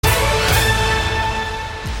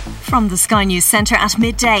From the Sky News Centre at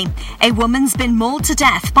midday, a woman's been mauled to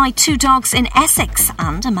death by two dogs in Essex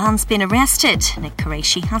and a man's been arrested. Nick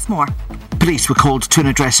Qureshi has more. Police were called to an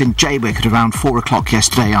address in Jaywick at around 4 o'clock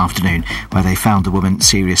yesterday afternoon, where they found the woman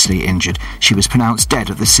seriously injured. She was pronounced dead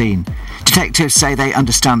at the scene. Detectives say they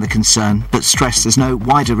understand the concern, but stress there's no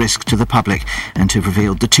wider risk to the public and have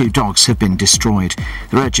revealed the two dogs have been destroyed.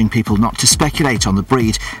 They're urging people not to speculate on the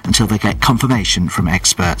breed until they get confirmation from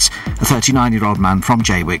experts. A 39-year-old man from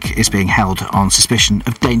Jaywick is being held on suspicion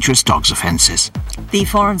of dangerous dogs offences. The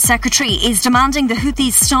Foreign Secretary is demanding the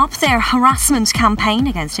Houthis stop their harassment campaign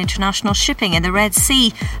against international shipping in the Red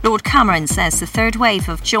Sea. Lord Cameron says the third wave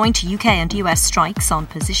of joint UK and US strikes on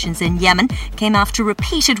positions in Yemen came after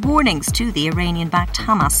repeated warnings to the Iranian-backed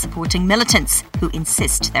Hamas-supporting militants who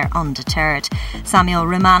insist they're undeterred. Samuel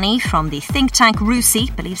Ramani from the think tank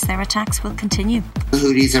RUSI believes their attacks will continue. The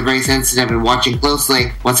Houthis are very sensitive and watching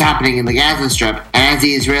closely what's happening in the Gaza Strip, and as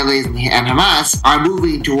the Israelis and Hamas are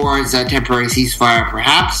moving towards a temporary ceasefire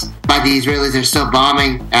perhaps, but the Israelis are still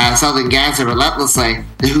bombing southern Gaza relentlessly,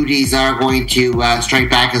 the Houthis are going to strike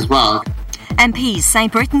back as well. MPs say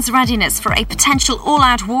Britain's readiness for a potential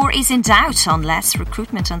all-out war is in doubt unless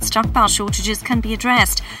recruitment and stockpile shortages can be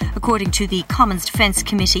addressed. According to the Commons Defence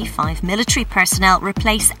Committee, 5 military personnel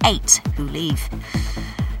replace 8 who leave.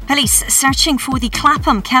 Police searching for the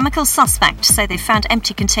Clapham chemical suspect say they found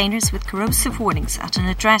empty containers with corrosive warnings at an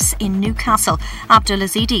address in Newcastle.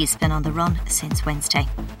 Abdulaziz has been on the run since Wednesday.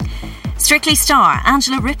 Strictly star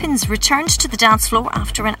Angela Rippins returned to the dance floor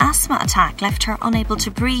after an asthma attack left her unable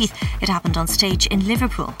to breathe. It happened on stage in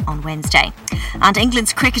Liverpool on Wednesday. And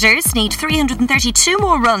England's cricketers need 332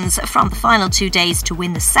 more runs from the final 2 days to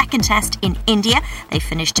win the second test in India. They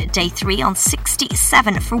finished day 3 on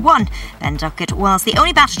 67 for 1. Ben Duckett was the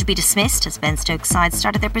only batter to be dismissed as Ben Stokes' side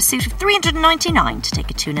started their pursuit of 399 to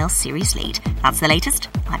take a 2-0 series lead. That's the latest.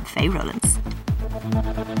 I'm Faye Rowlands.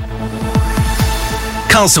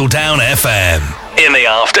 Castledown FM in the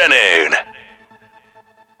afternoon.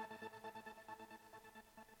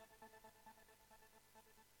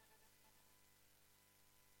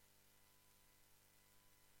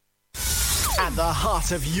 At the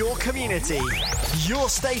heart of your community, your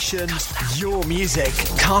station, your music.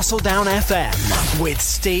 Castledown FM with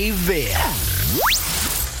Steve Veer.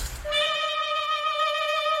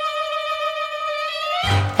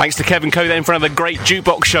 Thanks to Kevin Coe then for another great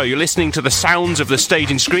jukebox show. You're listening to the sounds of the stage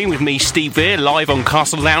and screen with me, Steve Veer, live on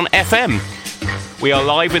Castledown FM. We are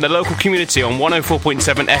live in the local community on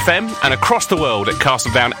 104.7 FM and across the world at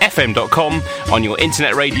castledownfm.com on your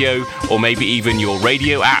internet radio or maybe even your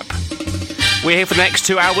radio app. We're here for the next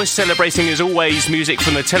 2 hours celebrating, as always, music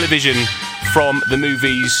from the television, from the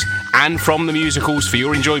movies and from the musicals for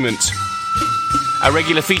your enjoyment. A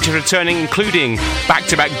regular feature returning, including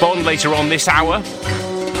back-to-back Bond later on this hour.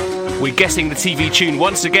 We're guessing the TV tune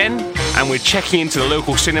once again, and we're checking into the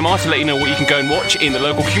local cinema to let you know what you can go and watch in the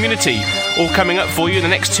local community. All coming up for you in the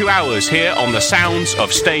next 2 hours here on the sounds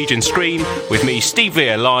of stage and screen with me, Steve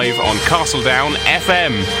Veer, live on Castledown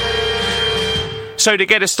FM. So to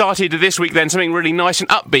get us started this week then, something really nice and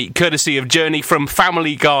upbeat, courtesy of Journey from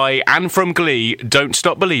Family Guy and from Glee, Don't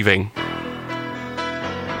Stop Believing.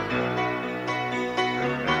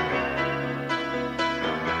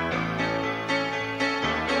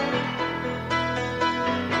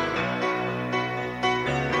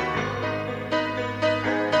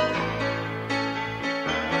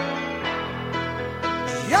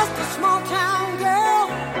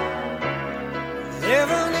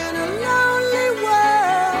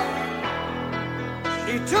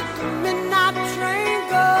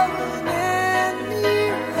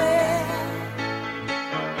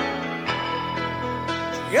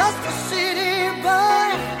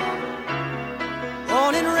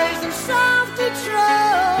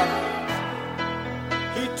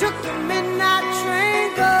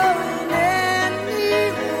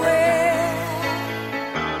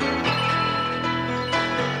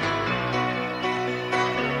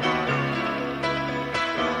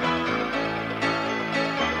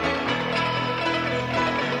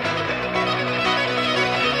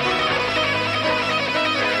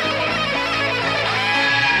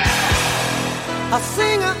 A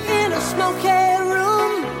singer in a smoky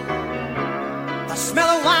room, a smell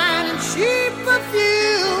of wine and cheap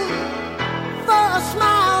perfume. For a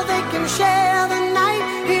smile they can share the night.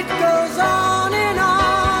 It goes on and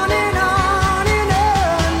on and on and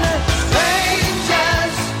on.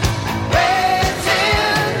 Strangers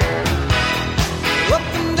waiting up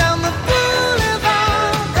and down the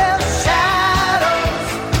boulevard. Their shadows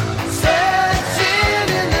searching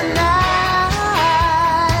in the night.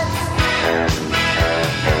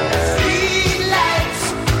 Street lights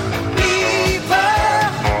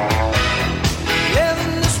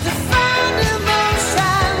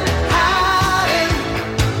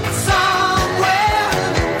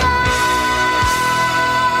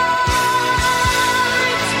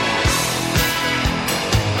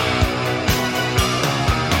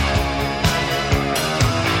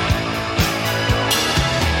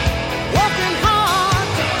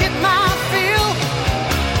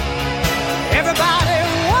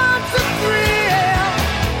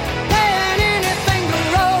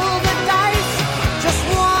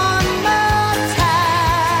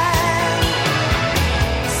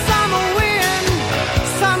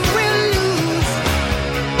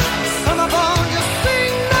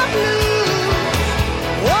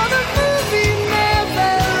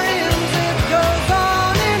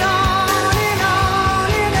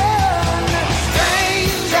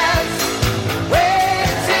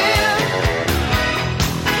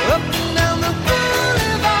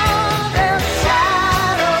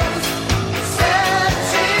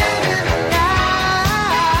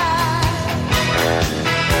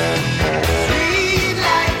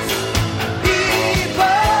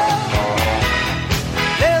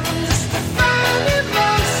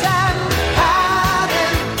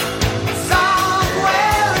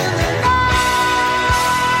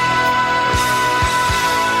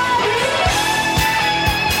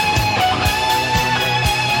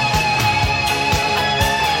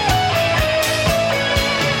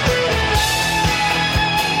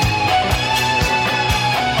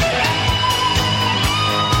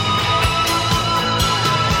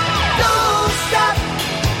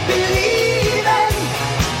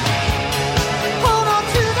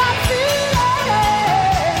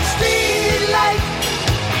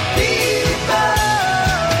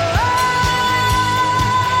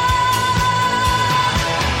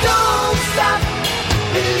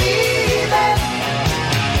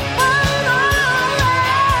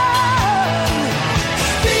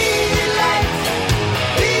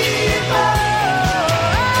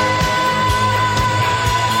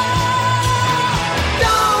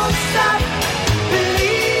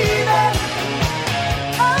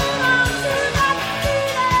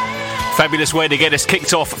Fabulous way to get us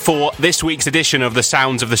kicked off for this week's edition of the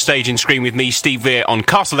Sounds of the Stage and Screen with me, Steve Veer, on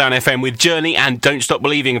Castledown FM with Journey and Don't Stop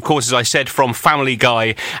Believing, of course, as I said, from Family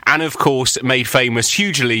Guy, and of course made famous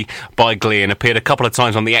hugely by Glee and appeared a couple of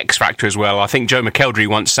times on The X Factor as well. I think Joe McElderry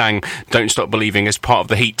once sang Don't Stop Believing as part of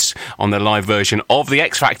the Heats on the live version of The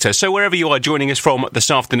X Factor. So wherever you are joining us from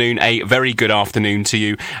this afternoon, a very good afternoon to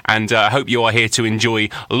you, and I hope you are here to enjoy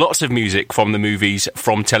lots of music from the movies,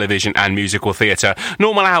 from television and musical theatre.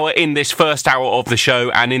 Normal hour in this first hour of the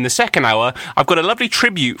show, and in the second hour I've got a lovely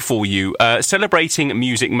tribute for you, celebrating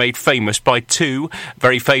music made famous by two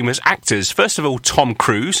very famous actors. First of all, Tom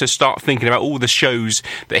Cruise, so start thinking about all the shows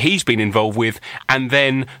that he's been involved with, and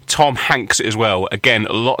then Tom Hanks as well. Again,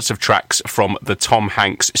 lots of tracks from the Tom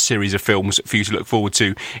Hanks series of films for you to look forward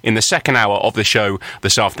to in the second hour of the show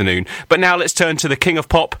this afternoon. But now let's turn to the King of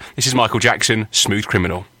Pop. This is Michael Jackson, Smooth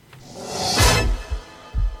Criminal.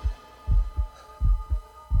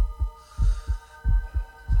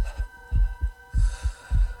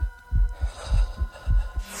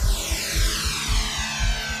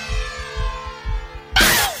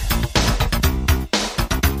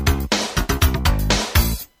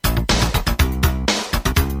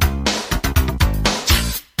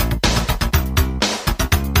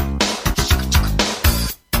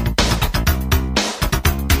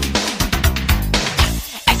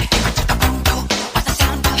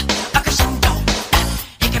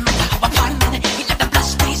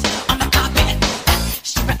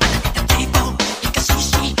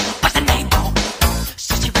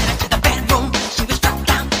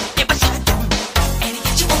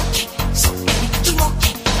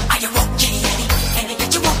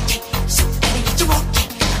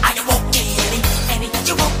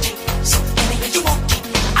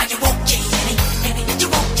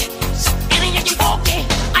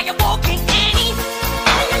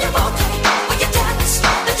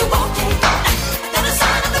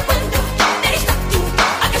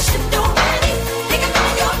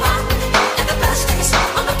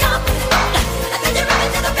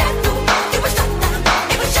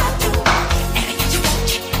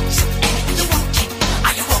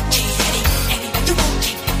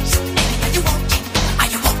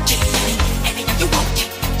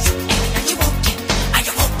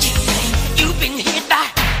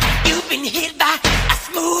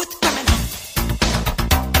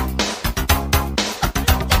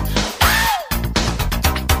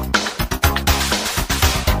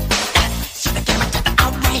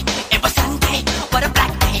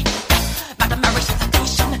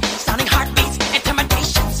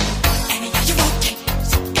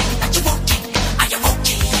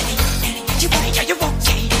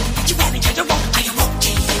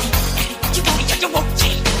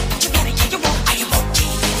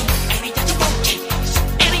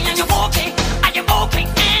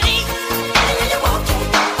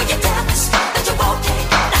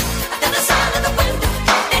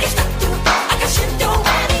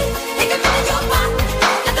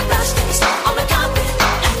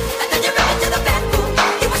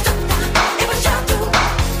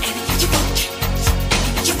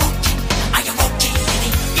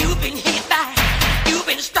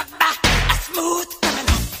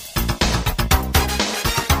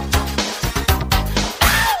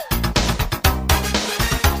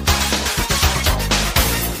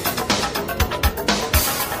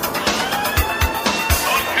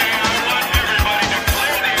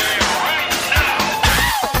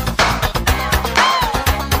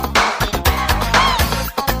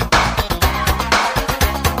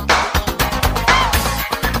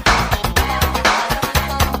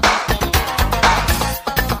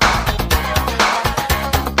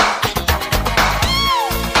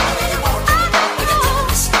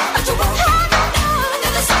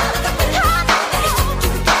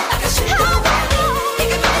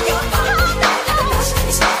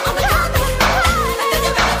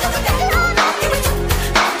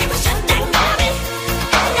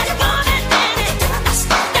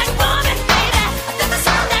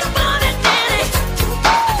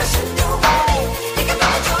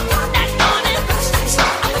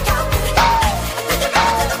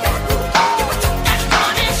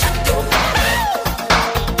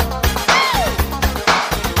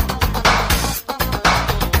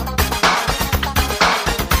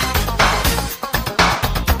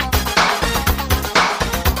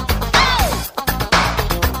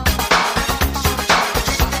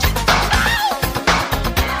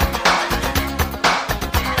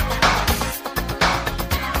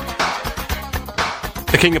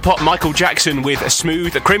 King of Pop, Michael Jackson, with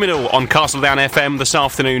Smooth Criminal on Castledown FM this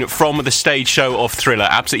afternoon from the stage show of Thriller.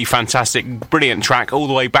 Absolutely fantastic, brilliant track all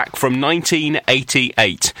the way back from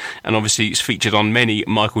 1988. And obviously it's featured on many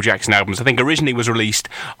Michael Jackson albums. I think originally was released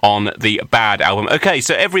on the Bad album. Okay,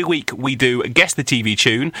 so every week we do Guess the TV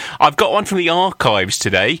Tune. I've got one from the archives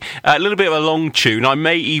today. A little bit of a long tune. I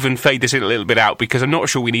may even fade this in a little bit out because I'm not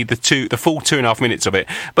sure we need the full 2.5 minutes of it.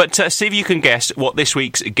 But see if you can guess what this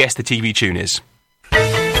week's Guess the TV Tune is.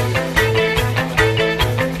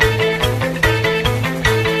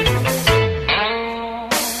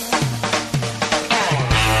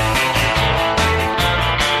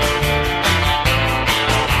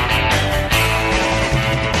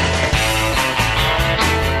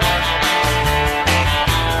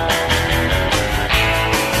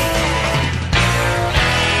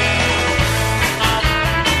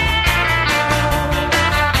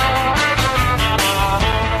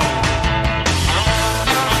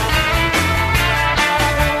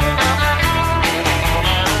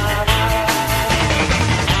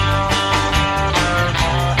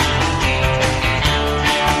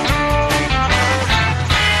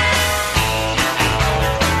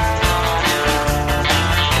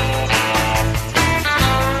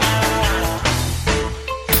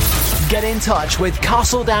 Touch with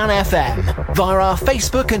Castledown FM via our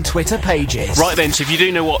Facebook and Twitter pages. Right then, so if you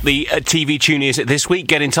do know what the TV tune is this week,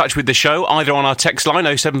 get in touch with the show either on our text line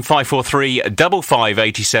 07543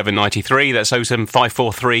 558793, that's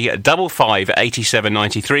 07543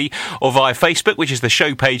 558793, or via Facebook, which is the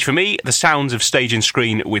show page for me, The Sounds of Stage and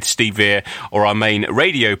Screen with Steve Veer, or our main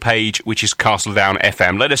radio page, which is Castledown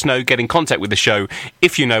FM. Let us know, get in contact with the show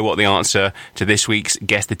if you know what the answer to this week's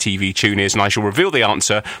Guess the TV Tune is, and I shall reveal the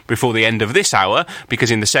answer before the end of this hour, because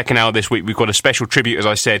in the second hour this week we've got a special tribute, as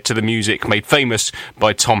I said, to the music made famous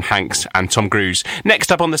by Tom Hanks and Tom Cruise.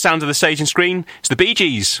 Next up on The Sound of the Stage and Screen, it's the Bee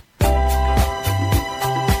Gees.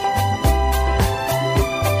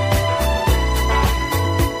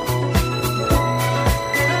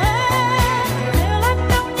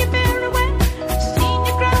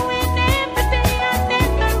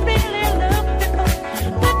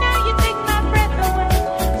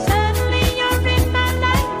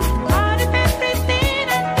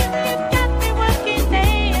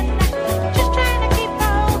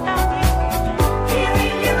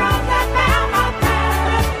 Hearing your own that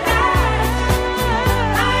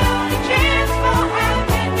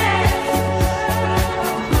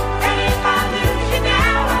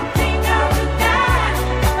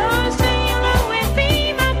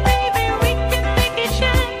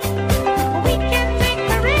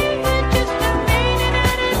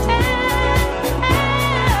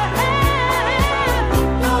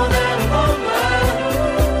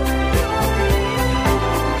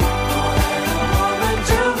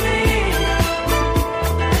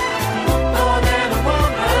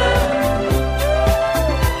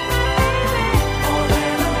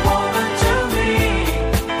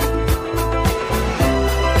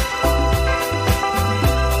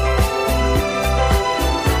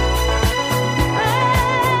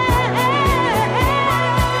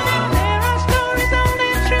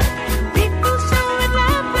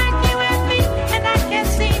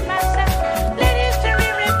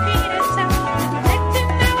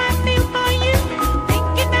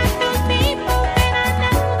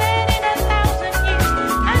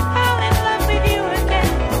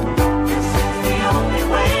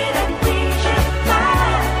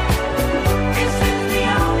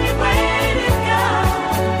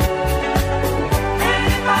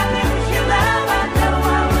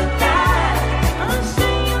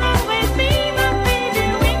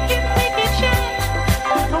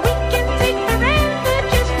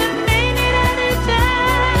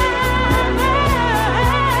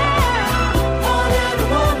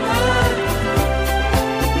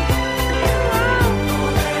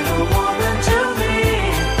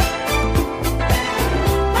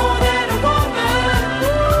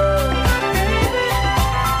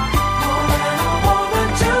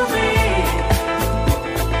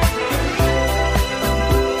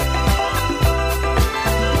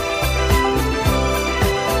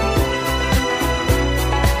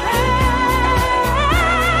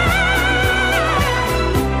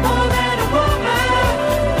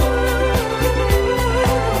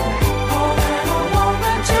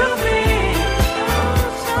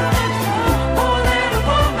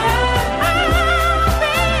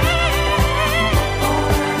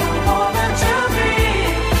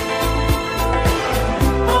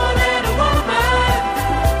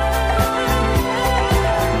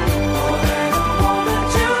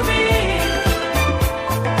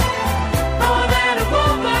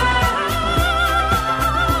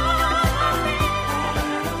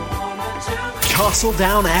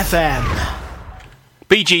Castledown FM.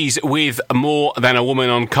 Bee Gees with More Than a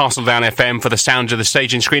Woman on Castledown FM for the sounds of the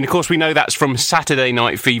stage and screen. Of course, we know that's from Saturday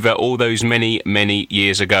Night Fever all those many, many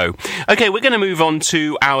years ago. OK, we're going to move on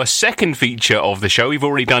to our second feature of the show. We've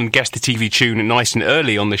already done Guess the TV Tune nice and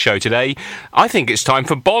early on the show today. I think it's time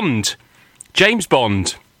for Bond. James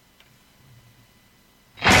Bond.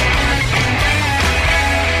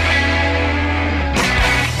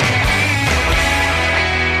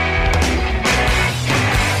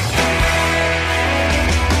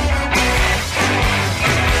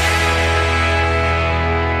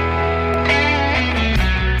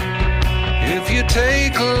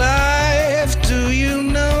 Take life, do you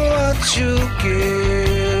know what you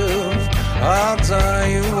give? Odds are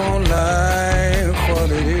you won't like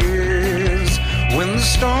what it is. When the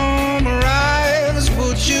storm arrives,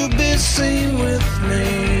 would you be seen with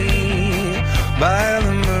me? By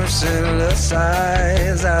the merciless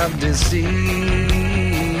eyes I've deceived.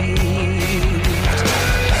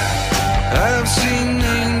 I've seen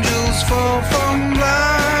angels fall from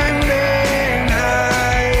blinding heights.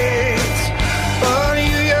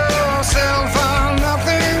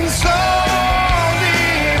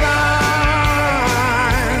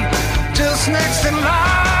 Next in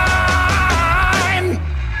line,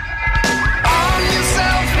 arm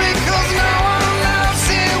yourself because no one else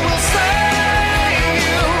here will save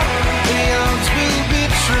you. The odds will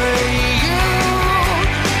betray you,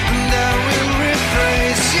 and I will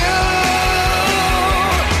replace you.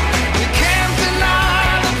 You can't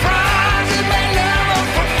deny the prize, it may never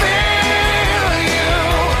fulfill you.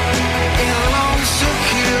 It longs to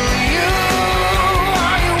kill you.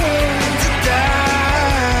 Are you willing to die?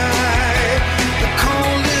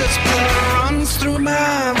 Through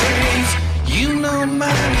my veins, you know my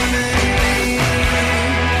name.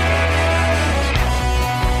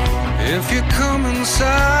 If you come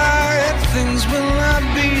inside, things will not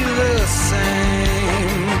be the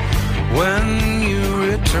same. When you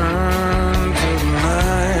return to the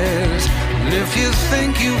night, and if you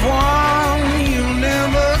think you've won, you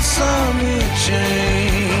never saw me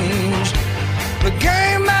change. The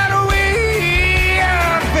game that we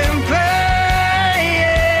have been playing.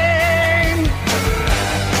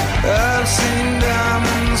 I've seen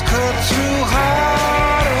diamonds cut through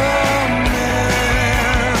heart of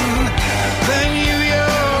man. Then you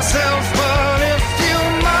yourself, but if you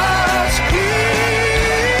must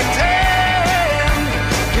pretend,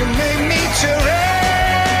 you may meet your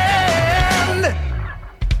end.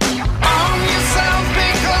 Arm yourself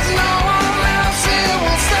because no one else here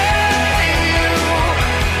will save you.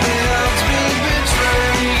 The odds will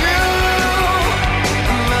betray you,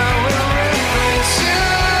 and I will replace you.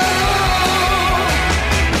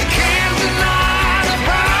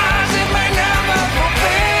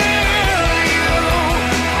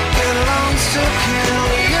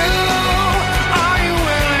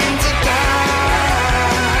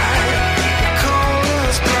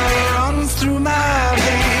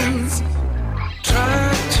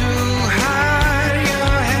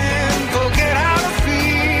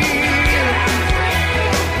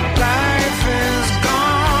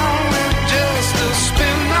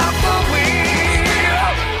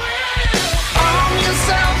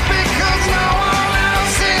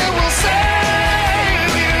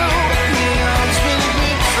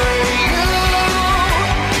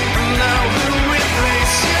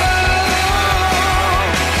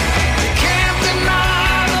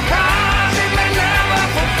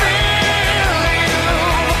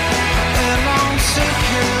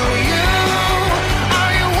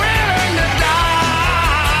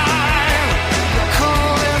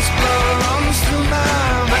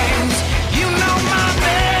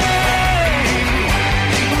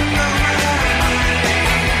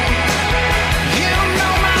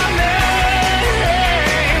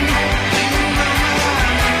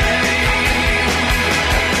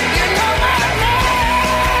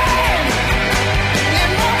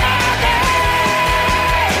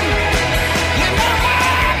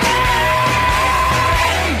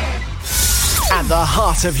 The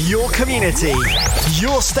heart of your community,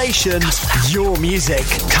 your station, your music.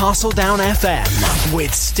 Castledown FM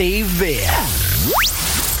with Steve Veer.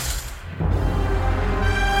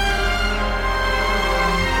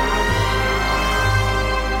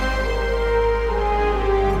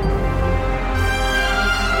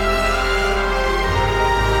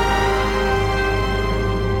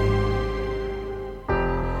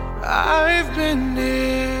 I've been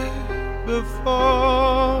here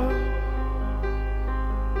before,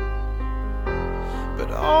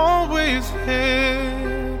 but always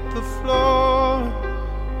hit the floor.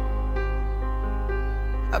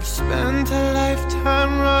 I've spent a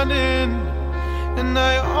lifetime running and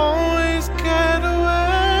I always get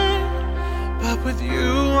away. But with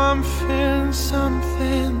you I'm feeling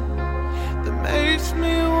something that makes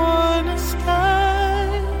me wanna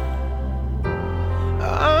stay.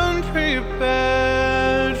 I'm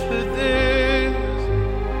prepared for this.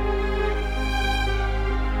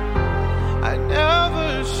 I never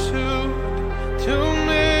shoot to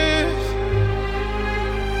miss,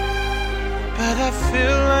 but I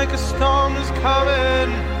feel like a storm is coming.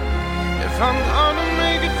 If I'm gonna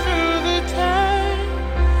make it through the day,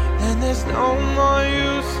 then there's no more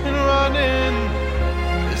use in running.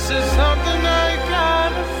 This is something I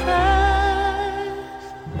gotta face.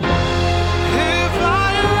 If I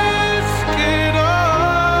risk it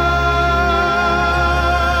all,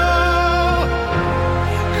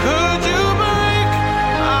 could you break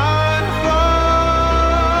my fall?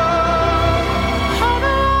 How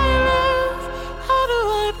do I live? How do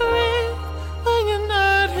I breathe? When you're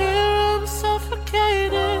not here, I'm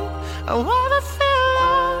suffocating. I wanna feel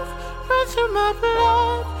love run through my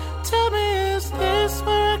blood. Tell me, is this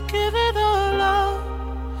where I give it all up?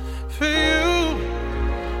 For you,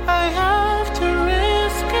 I have to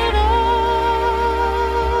risk it all.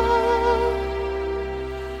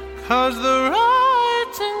 'Cause the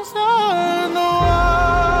writing's on the wall.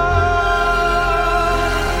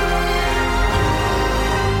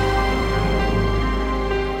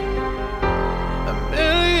 A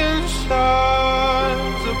million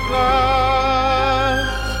shards of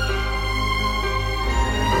glass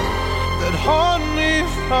that haunt me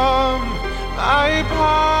from my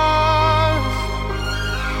past.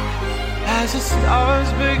 As the stars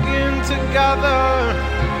begin to gather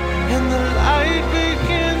and the light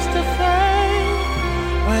begins to fade,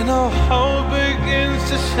 when all hope begins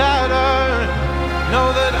to shatter, know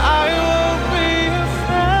that I won't be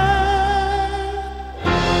afraid.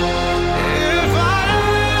 If I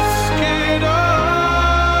risk it all,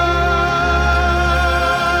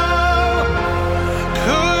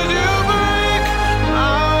 could you break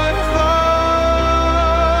my fall?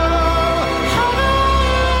 How do I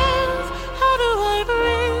live? How do I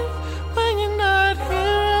breathe? When you're not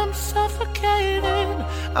here, I'm suffocating.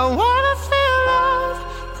 I wanna feel love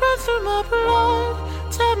run through my blood.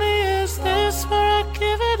 Tell me, is this where I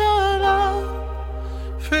give it all up?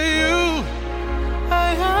 For you, I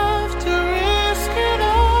have to risk it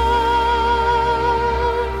all.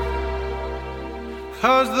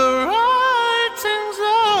 'Cause the writing's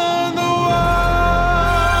on the wall.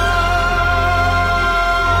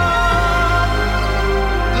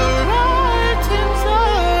 The writing's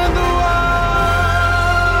on the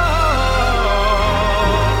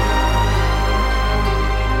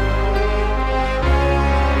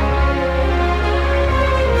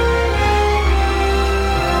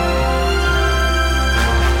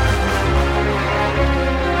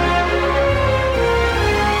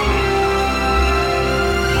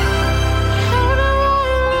How do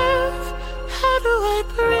I live? How do I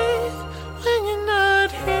breathe? When you're not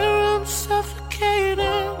here, I'm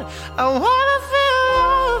suffocating. I wanna feel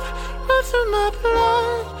love run through my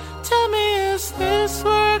blood. Tell me, is this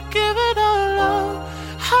where I give it all up?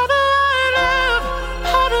 How do I live?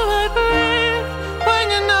 How do I breathe? When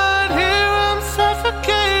you're not here, I'm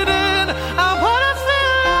suffocating. I wanna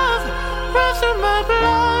feel love run through my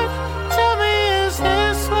blood. Tell me, is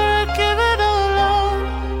this where I give it all up?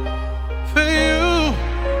 For you,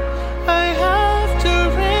 I have to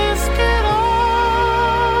risk it all.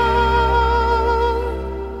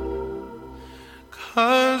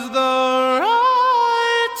 'Cause the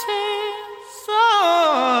writing's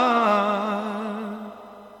on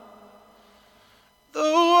the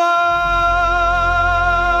wall.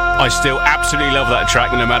 I still absolutely love that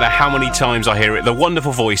track, no matter how many times I hear it. The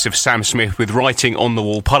wonderful voice of Sam Smith with Writing on the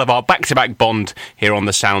Wall, part of our back-to-back bond here on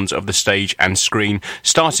the Sounds of the Stage and Screen.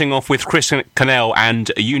 Starting off with Chris Cornell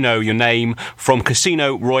and You Know Your Name from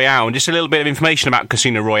Casino Royale. And just a little bit of information about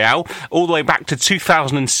Casino Royale. All the way back to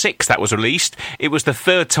 2006 that was released. It was the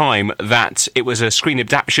third time that it was a screen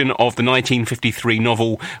adaptation of the 1953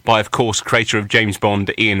 novel by, of course, creator of James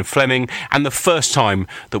Bond, Ian Fleming, and the first time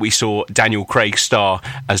that we saw Daniel Craig star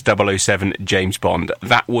as 007 James Bond.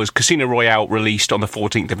 That was Casino Royale, released on the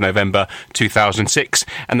 14th of November 2006.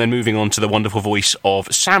 And then moving on to the wonderful voice of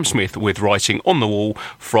Sam Smith with Writing on the Wall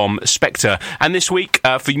from Spectre. And this week,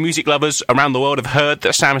 for music lovers around the world, have heard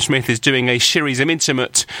that Sam Smith is doing a series of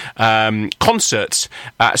intimate concerts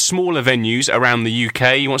at smaller venues around the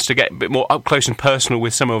UK. He wants to get a bit more up close and personal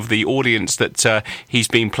with some of the audience that he's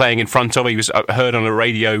been playing in front of. He was heard on a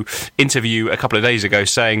radio interview a couple of days ago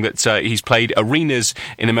saying that he's played arenas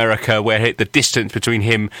in America America, where the distance between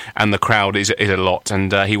him and the crowd is a lot,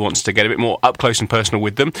 and he wants to get a bit more up close and personal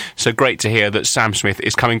with them. So great to hear that Sam Smith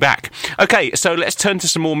is coming back. Okay, so let's turn to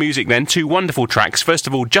some more music then. Two wonderful tracks. First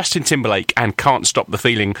of all, Justin Timberlake and Can't Stop the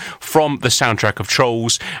Feeling from the soundtrack of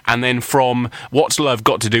Trolls, and then from What's Love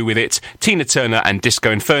Got to Do With It, Tina Turner and Disco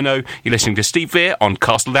Inferno. You're listening to Steve Veer on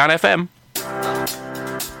Castle Down FM.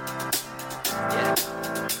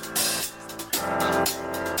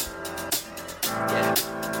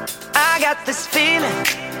 I got this feeling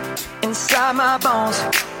inside my bones.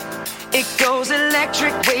 It goes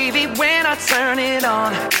electric wavy when I turn it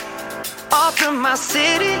on. Off from my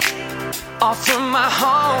city, off from my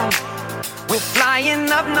home. We're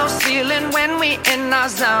flying up no ceiling when we in our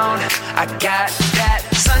zone. I got that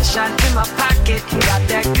sunshine in my pocket, got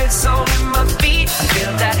that good soul in my feet. I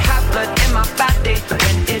feel that hot blood in my body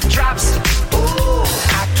when it drops. Ooh,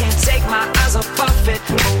 I can't take my eyes off it,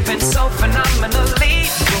 moving so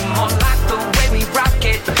phenomenally. You're more like the way we rock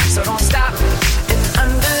it, so don't stop. And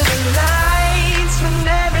under the lights when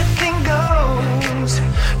everything goes,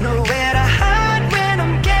 nowhere to hide when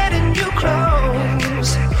I'm getting you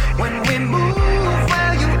close. When we move,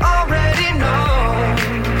 well, you already know.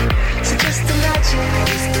 So just imagine.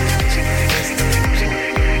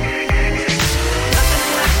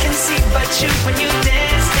 Nothing I can see but you when you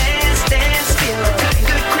dance, dance, dance. Feel good,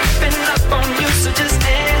 good creeping up on you. So just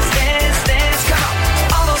dance, dance, dance. Come on.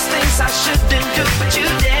 All those things I shouldn't do, but you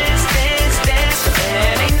dance, dance, dance.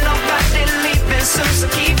 And ain't nobody leaving soon, so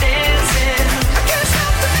keep dancing. I can't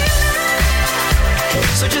stop the feeling.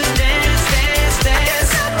 So just dance, dance,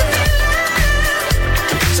 dance.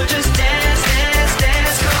 So just dance, dance,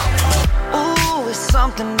 dance. Ooh, it's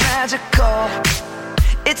something magical.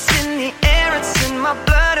 It's in the air, it's in my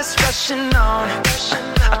blood, it's rushing on.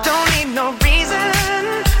 I don't need no reason,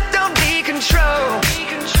 don't be control.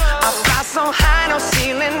 I fly so high, no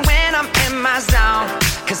ceiling when I'm in my zone.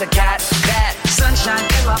 Cause I got that sunshine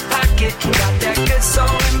in my pocket, got that good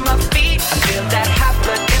soul in my feet. I feel that hot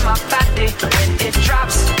blood in my body when it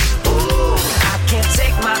drops. Ooh, I can't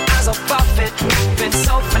take my eyes off it, moving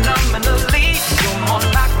so phenomenally. You're more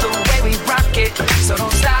like the way we rock it, so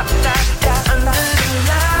don't stop, stop, stop. Under the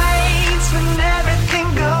lights when everything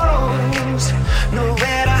goes,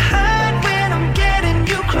 nowhere to hide when I'm getting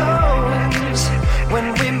you close.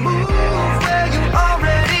 When we move, well, you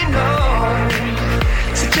already know.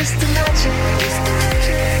 So just imagine.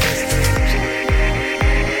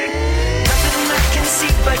 Nothing I can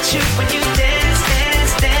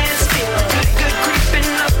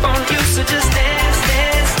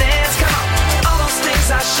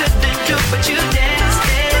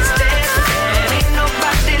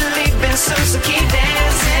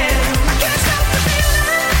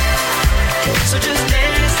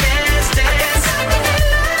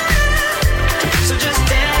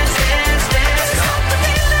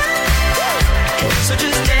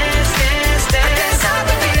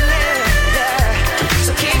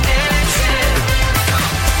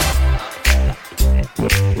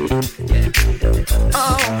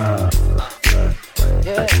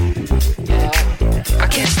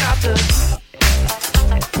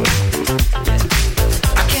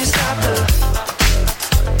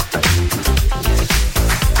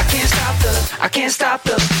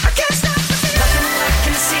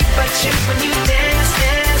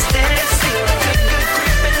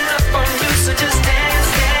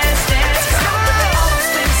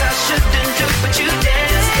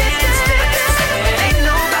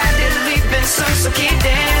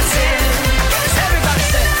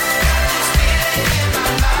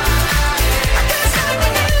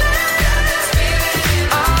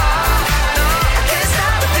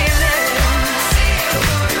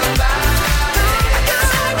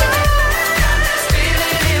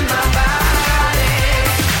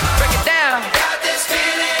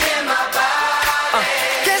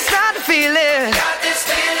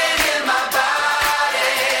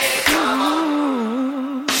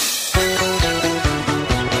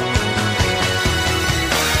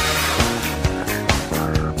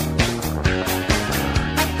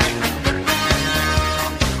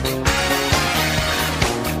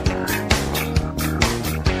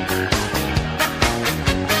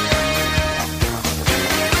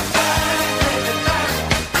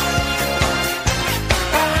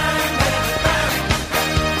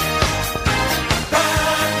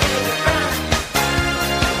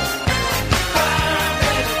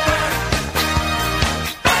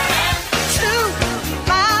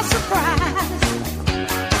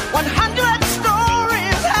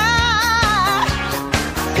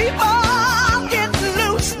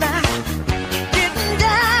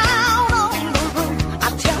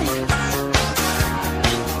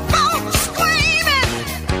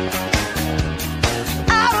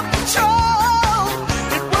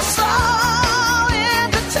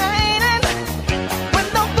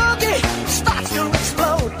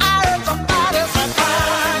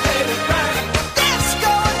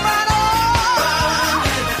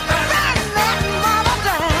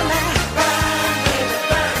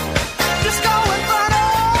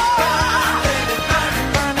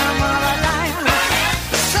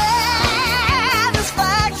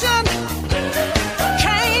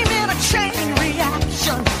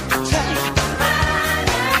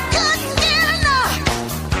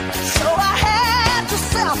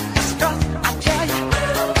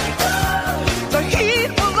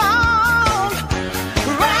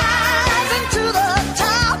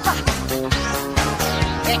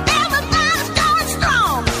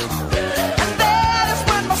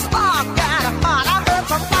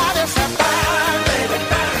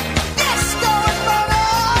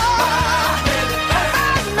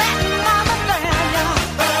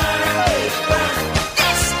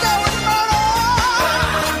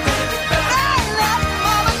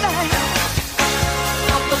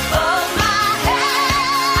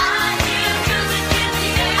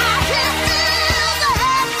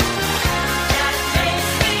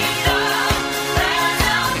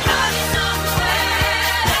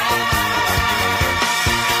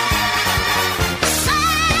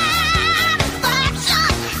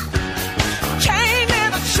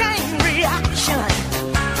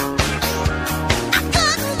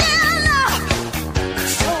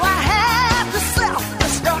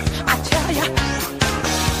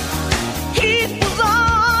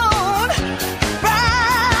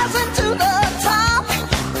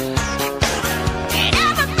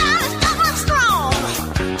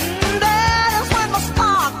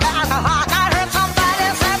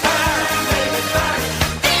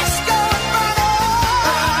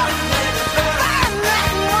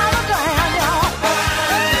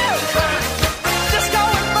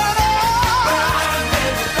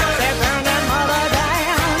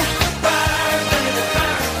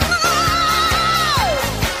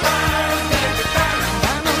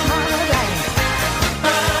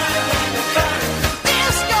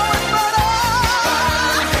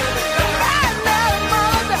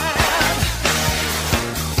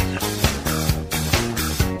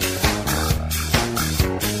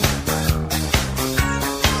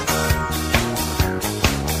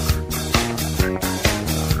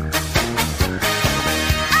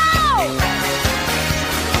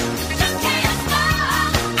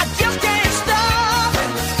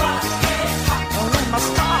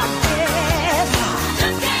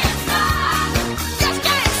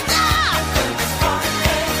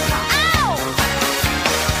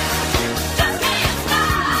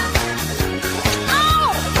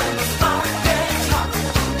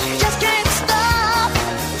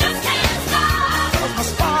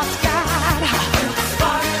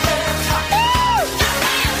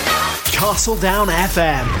Castle Down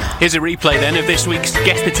FM. Here's a replay then of this week's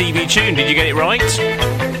Guess the TV Tune. Did you get it right?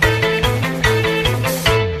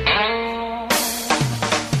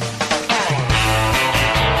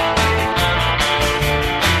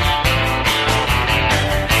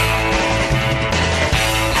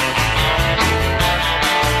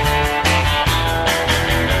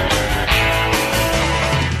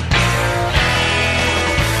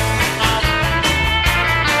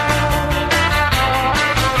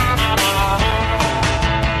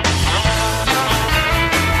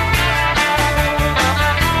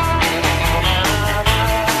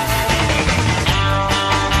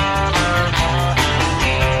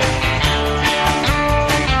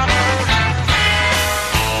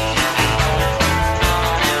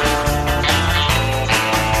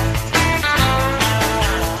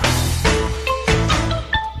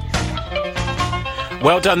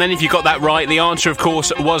 Well done then if you got that right. The answer, of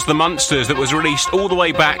course, was The Munsters, that was released all the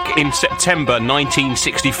way back in September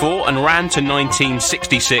 1964 and ran to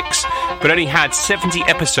 1966, but only had 70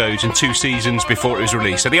 episodes and 2 seasons before it was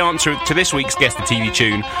released. So the answer to this week's Guess the TV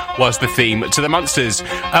Tune was the theme to The Munsters.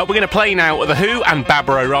 We're going to play now The Who and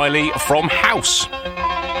Barbara O'Reilly from House.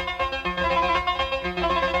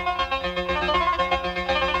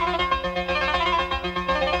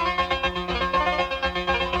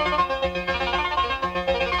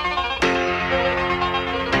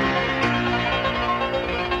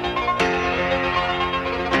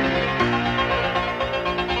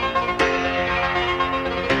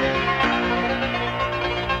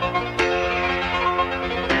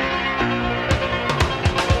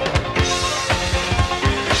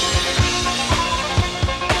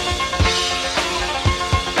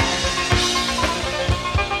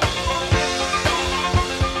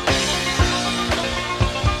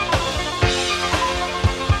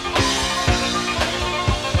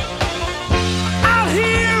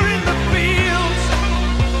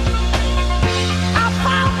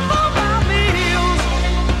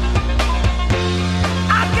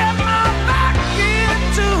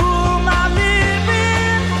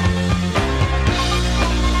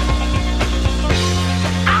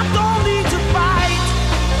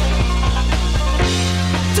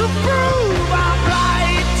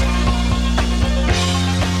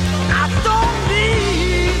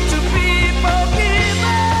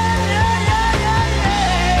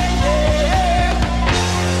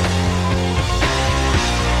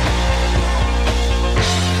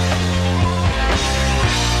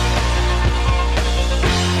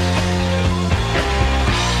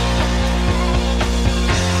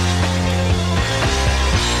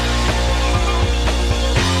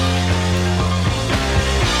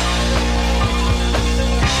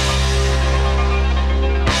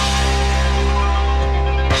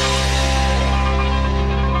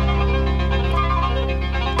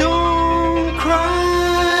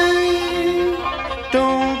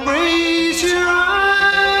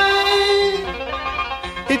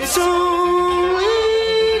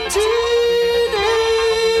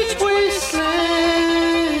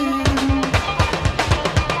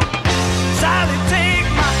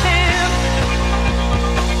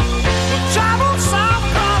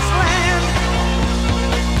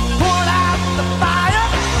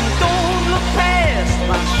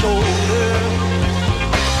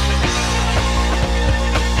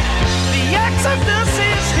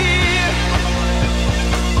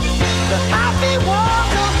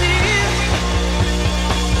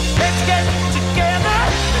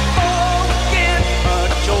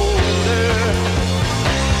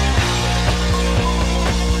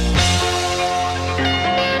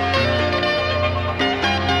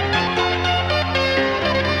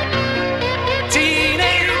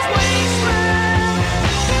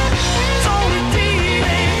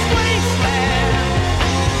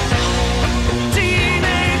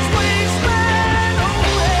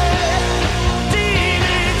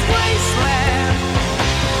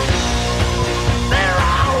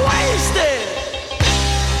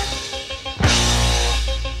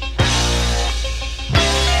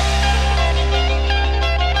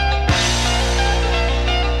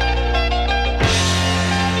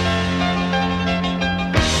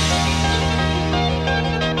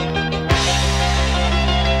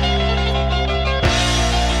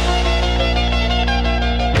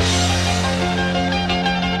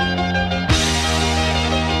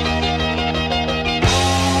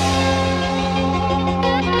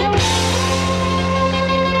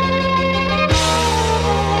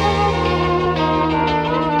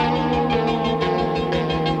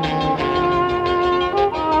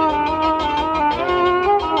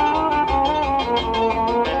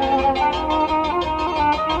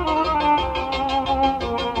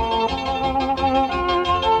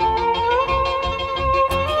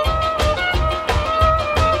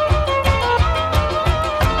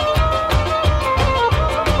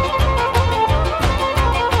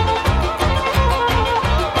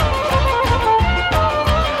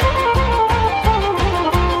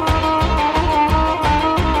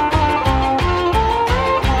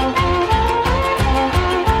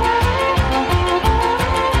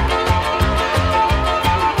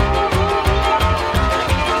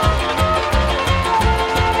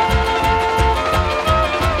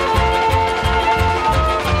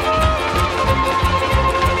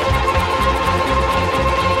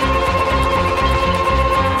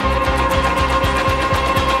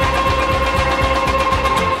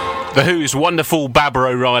 The Who's wonderful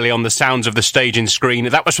Barbara O'Reilly on the sounds of the stage and screen.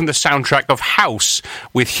 That was from the soundtrack of House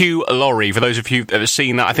with Hugh Laurie. For those of you that have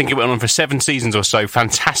seen that, I think it went on for 7 seasons or so.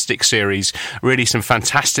 Fantastic series. Really some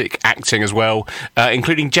fantastic acting as well,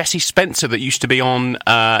 including Jesse Spencer that used to be on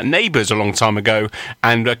Neighbours a long time ago,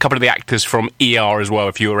 and a couple of the actors from ER as well,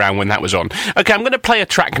 if you were around when that was on. Okay, I'm going to play a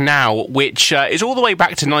track now which is all the way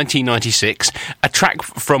back to 1996. A track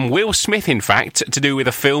from Will Smith, in fact, to do with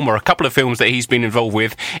a film or a couple of films that he's been involved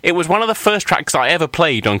with. It was one of the first tracks I ever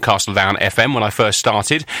played on Castle Down FM when I first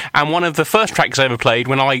started, and one of the first tracks I ever played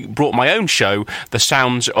when I brought my own show, The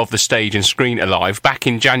Sounds of the Stage and Screen, alive back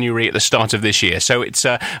in January at the start of this year. So it's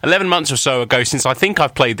 11 months or so ago since I think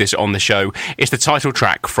I've played this on the show. It's the title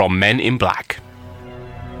track from Men in Black.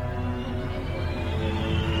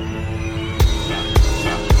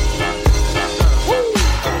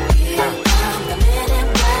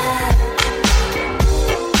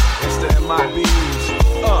 It's the MIBs.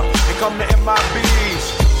 Here come the MIBs.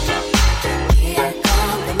 Here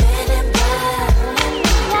come the men in black.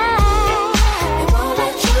 They won't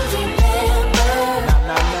let you remember.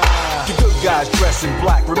 The good guys dress in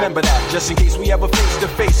black, remember that, just in case we ever face to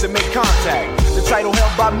face and make contact. The title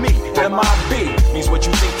held by me, MIB, means what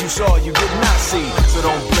you think you saw, you did not see. So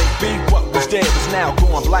don't blink, be what was dead is now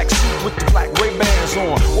gone. Black suit with the black Ray-Bans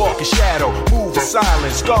on, walk in shadow, move in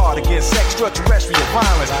silence, guard against extraterrestrial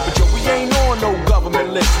violence. But yo, we ain't on no government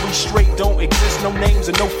list, we straight don't exist, no names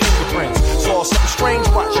and no fingerprints. Saw something strange,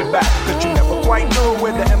 watch your back, cause you never quite know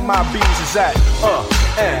where the MIBs is at.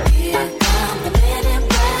 And Here come the men in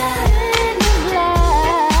black.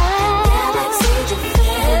 Galaxy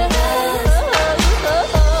defenders.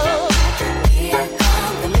 Here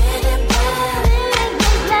come the men in black.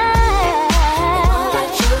 They won't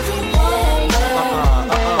let you remember.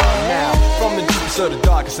 now, from the deepest of the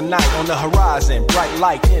darkest of night, on the horizon, bright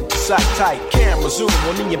light into sight tight. Camera zoom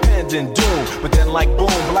on the impending doom, but then like boom,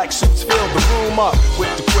 black suits fill the room up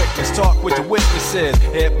with the quickness. Talk with the witnesses,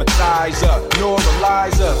 hypnotizer,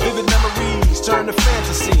 neuralizer, vivid memories turn to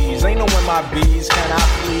fantasies. Ain't no MIBs, can I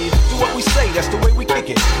please? Do what we say, that's the way we kick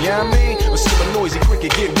it. You know what I mean? Or see a noisy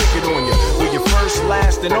cricket get wicked on you. We're your first,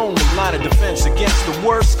 last, and only line of defense against the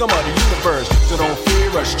worst scum of the universe. So don't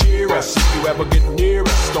fear us, cheer us. If you ever get near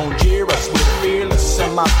us, don't jeer us. We're fearless.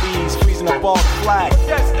 MIBs freezing up all the flag. What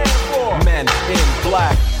that stand for? Men in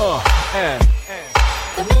black. And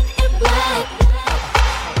The men in black.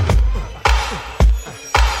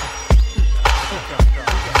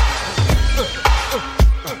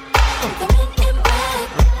 The men in black.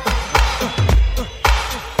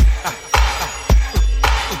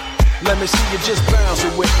 let me see you just bounce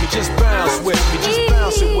it with me, just bounce with me, just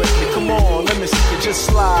bounce it with me. Come on, let me see you just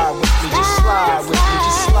slide with me, just slide with me,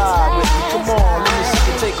 just slide with me. Come on, let me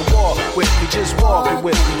see you take a walk with me, just walk it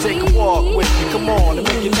with me, take a walk with me. Come on, and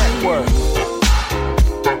make your neck work.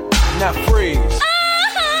 Now freeze.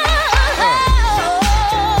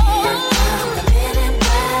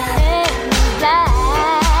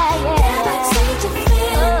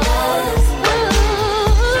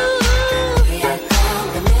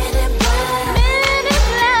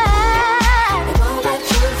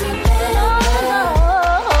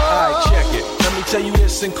 Tell you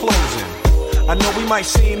this in closing. I know we might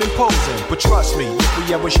seem imposing, but trust me, if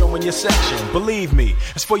we ever show in your section, believe me,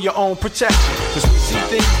 it's for your own protection. Cause we see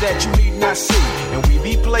things that you need not see, and we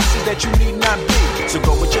be places that you need not be. So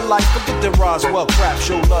go with your life, forget the Roswell crap,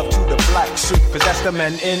 show love to the black suit, cause that's the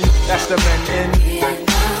men in, that's the men in. Here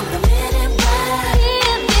come the men in black.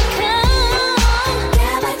 Here they come.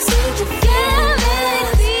 Galaxy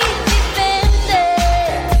defenders. Here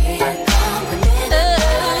come the men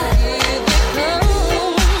in black.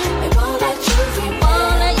 They won't let you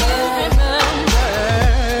remember.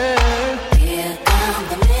 Here come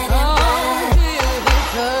the men in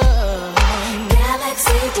black.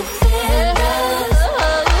 Galaxy defenders.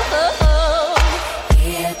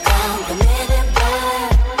 Here come the men in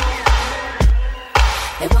black.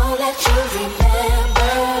 They won't let you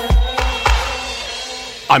remember.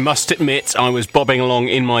 I must admit, I was bobbing along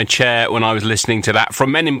in my chair when I was listening to that.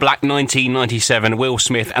 From Men in Black 1997, Will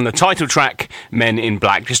Smith, and the title track, Men in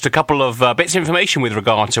Black. Just a couple of bits of information with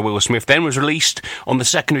regard to Will Smith then. Was released on the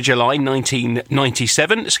 2nd of July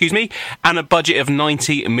 1997, and a budget of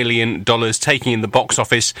 $90 million, taking in the box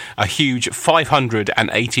office a huge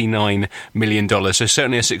 $589 million. So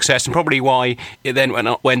certainly a success, and probably why it then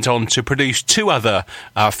went on to produce two other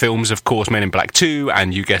films, of course, Men in Black 2,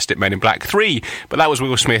 and you guessed it, Men in Black 3. But that was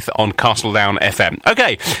Will Smith on Castledown FM.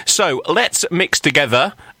 Okay, so let's mix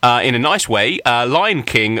together in a nice way Lion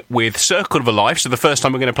King with Circle of a Life. So the first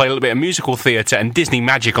time we're going to play a little bit of musical theatre and Disney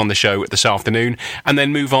magic on the show this afternoon, and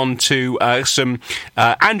then move on to some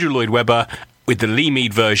Andrew Lloyd Webber with the Lee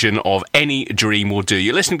Mead version of Any Dream Will Do.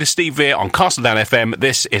 You're listening to Steve Veer on Castledown FM.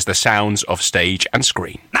 This is the sounds of stage and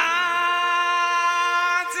screen.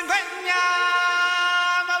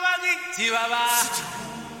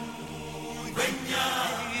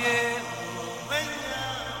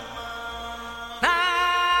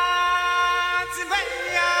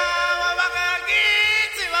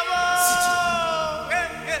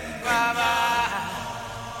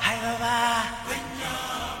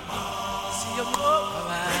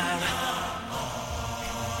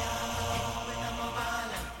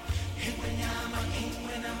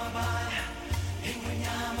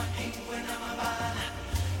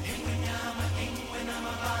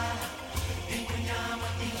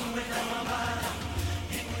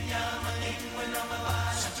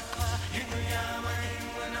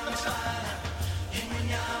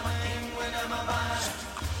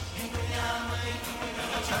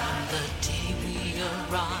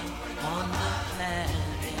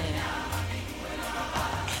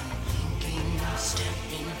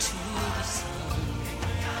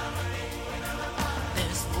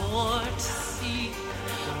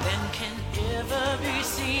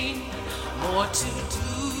 More to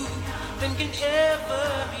do than can ever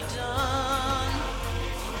be done.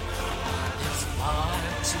 There's far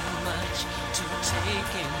too much to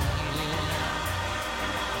take in here,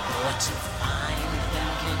 more to find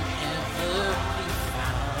than can ever be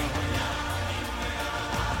found.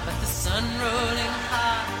 But the sun rolling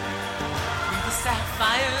high through the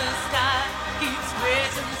sapphire sky keeps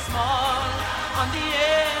raising small on the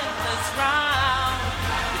endless round.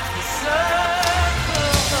 It's the circle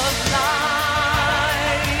of life.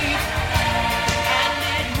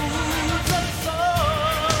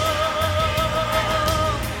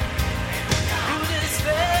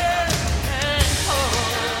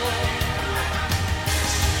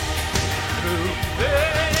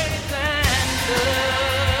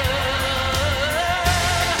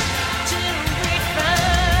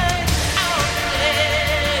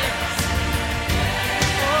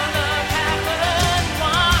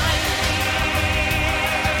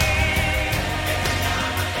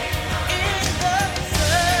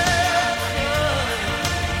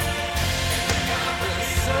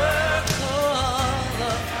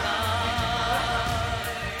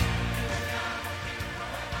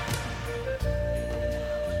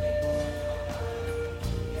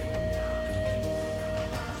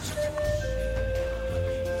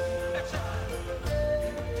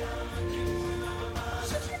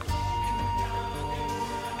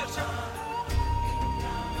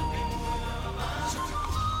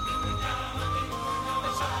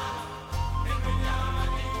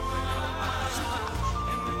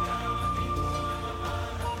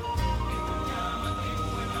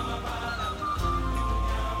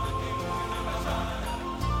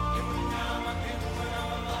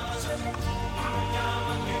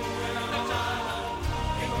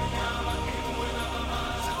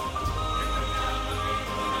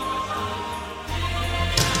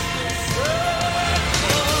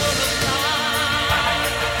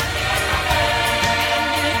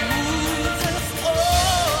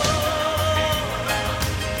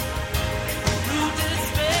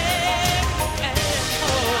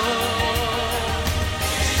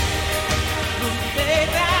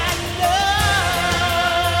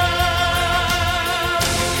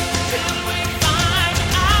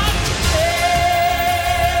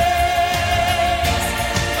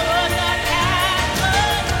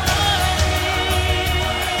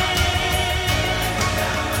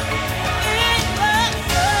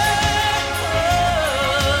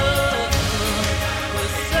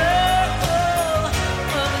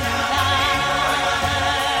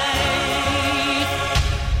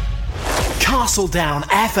 Castledown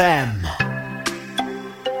FM.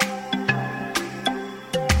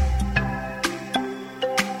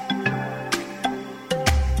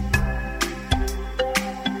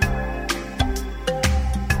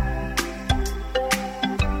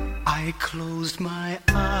 I closed my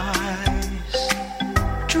eyes,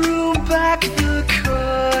 drew back the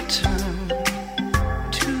curtain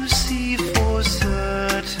to see for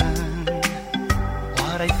certain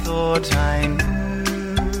what I thought I knew.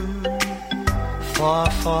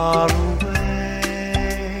 Far, far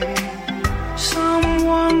away,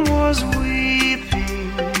 someone was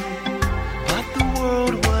weeping, but the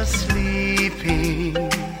world was sleeping.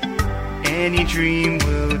 Any dream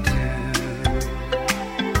will do.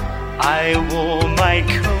 I wore my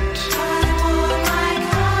coat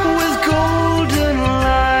with golden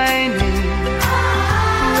lining,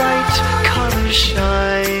 bright colors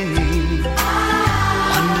shining,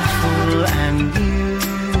 wonderful and new.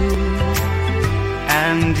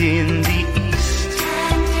 And in the east,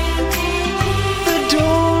 the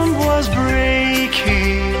dawn was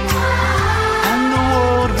breaking, and the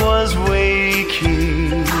world was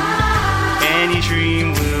waking. Any dream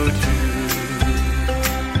will do.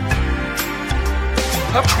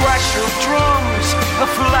 A crash of drums, a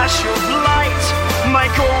flash of light, my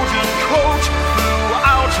golden coat flew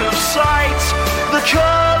out of sight. The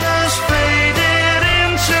colors faded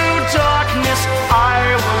into darkness,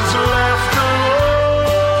 I was left alone.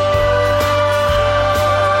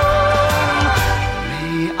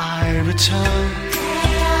 May I return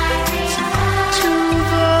to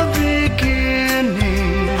the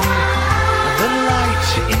beginning. The light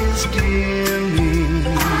is dimming,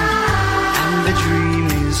 and the dream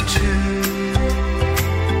is too.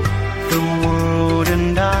 The world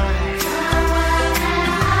and I,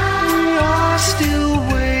 we are still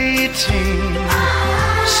waiting,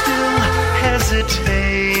 still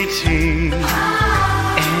hesitating.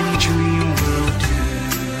 Any dream will do.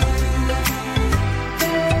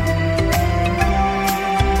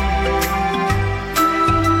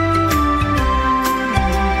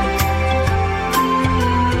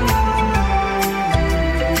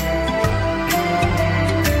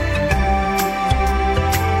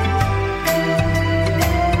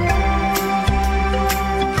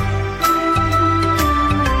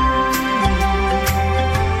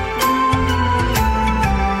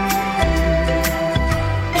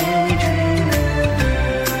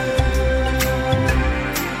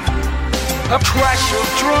 A crash of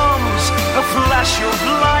drums, a flash of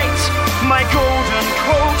light, my golden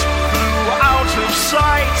coat flew out of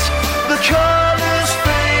sight. The colors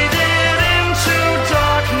faded into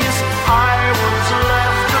darkness, I was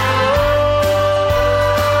left alone.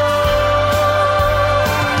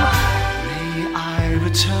 May I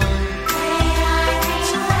return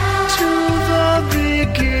to the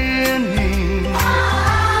beginning.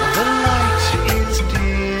 The light is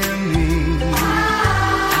dimming,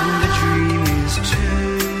 and the dream is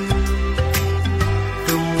too.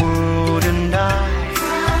 The world and I,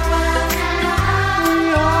 we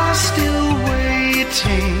are still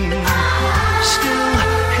waiting, still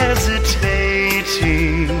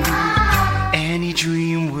hesitating. Any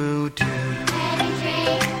dream will do.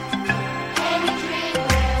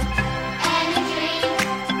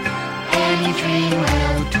 Any dream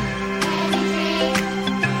will do.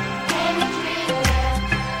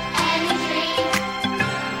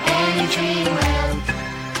 Any dream will do.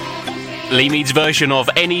 Lee Mead's version of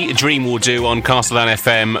Any Dream Will Do on Castledown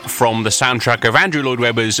FM from the soundtrack of Andrew Lloyd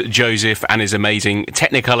Webber's Joseph and his amazing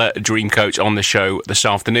Technicolor Dreamcoat on the show this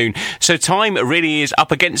afternoon. So time really is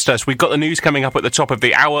up against us. We've got the news coming up at the top of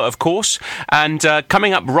the hour, of course, and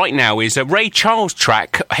coming up right now is a Ray Charles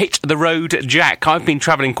track, Hit the Road Jack. I've been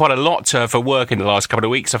travelling quite a lot for work in the last couple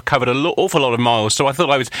of weeks. I've covered an awful lot of miles, so I thought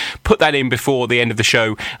I would put that in before the end of the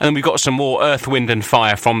show. And then we've got some more Earth, Wind and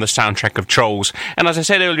Fire from the soundtrack of Trolls. And as I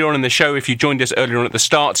said earlier on in the show, if you joined us earlier on at the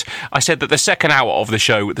start, I said that the second hour of the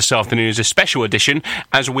show this afternoon is a special edition,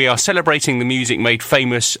 as we are celebrating the music made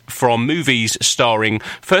famous from movies starring,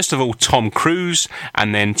 first of all, Tom Cruise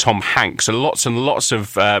and then Tom Hanks. So lots and lots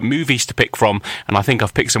of movies to pick from, and I think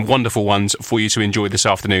I've picked some wonderful ones for you to enjoy this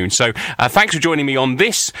afternoon. So thanks for joining me on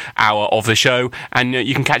this hour of the show, and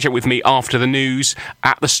you can catch up with me after the news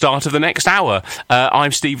at the start of the next hour.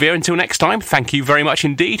 I'm Steve Veer. Until next time, thank you very much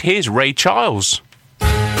indeed. Here's Ray Charles.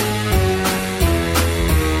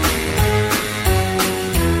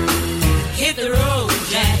 Hit the road,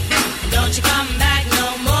 Jack. Don't you come back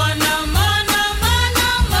no more, no more, no more, no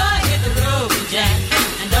more. Hit the road, Jack.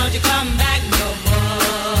 And don't you come back no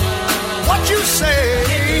more. What you say?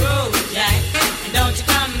 Hit the road, Jack. And don't you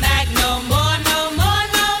come back no more, no more,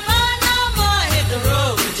 no more, no more. Hit the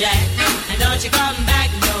road, Jack. And don't you come back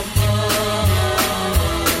no more.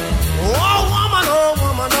 Oh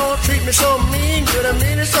woman, don't treat me so mean. You're the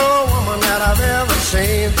meanest old woman that I've ever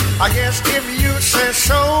seen. I guess if you say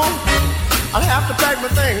so, I'll have to pack my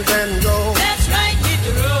things and go. That's right, hit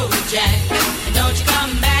the road, Jack. And don't you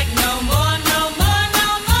come back no more, no more,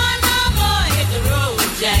 no more, no more. Hit the road,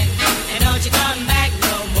 Jack. And don't you come back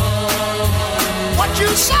no more. What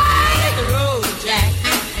you say? Hit the road, Jack.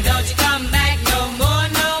 And don't you come back no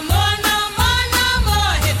more, no more, no more, no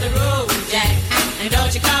more. Hit the road, Jack. And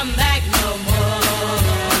don't you come back no more.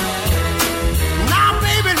 Now,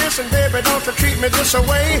 baby, listen, baby, don't you treat me this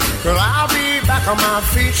away, 'cause I'll be back on my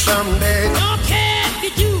feet someday. Don't care if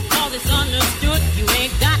you do, 'cause it's understood. You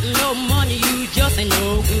ain't got no money, you just ain't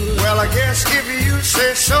no good. Well, I guess if you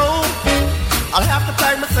say so, I'll have to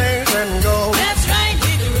pack my things and go. That's right,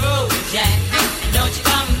 hit the road, Jack. And don't you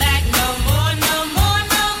come back no more, no more,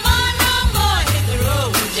 no more, no more. Hit the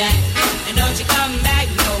road, Jack. And don't you come back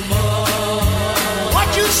no more. What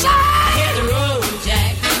you say? Hit the road,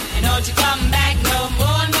 Jack. And don't you come back no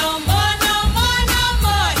more, no more, no more, no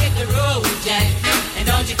more. Hit the road, Jack. And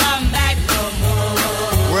don't you come back no more.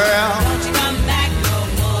 Well, don't you come back no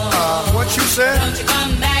more. What you said? Don't you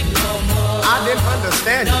come back no more. I didn't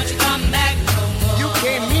understand you. Don't you come back no more. You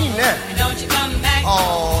can't mean that. Don't you come back.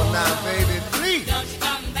 Oh, now, baby, please. Don't you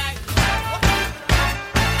come back.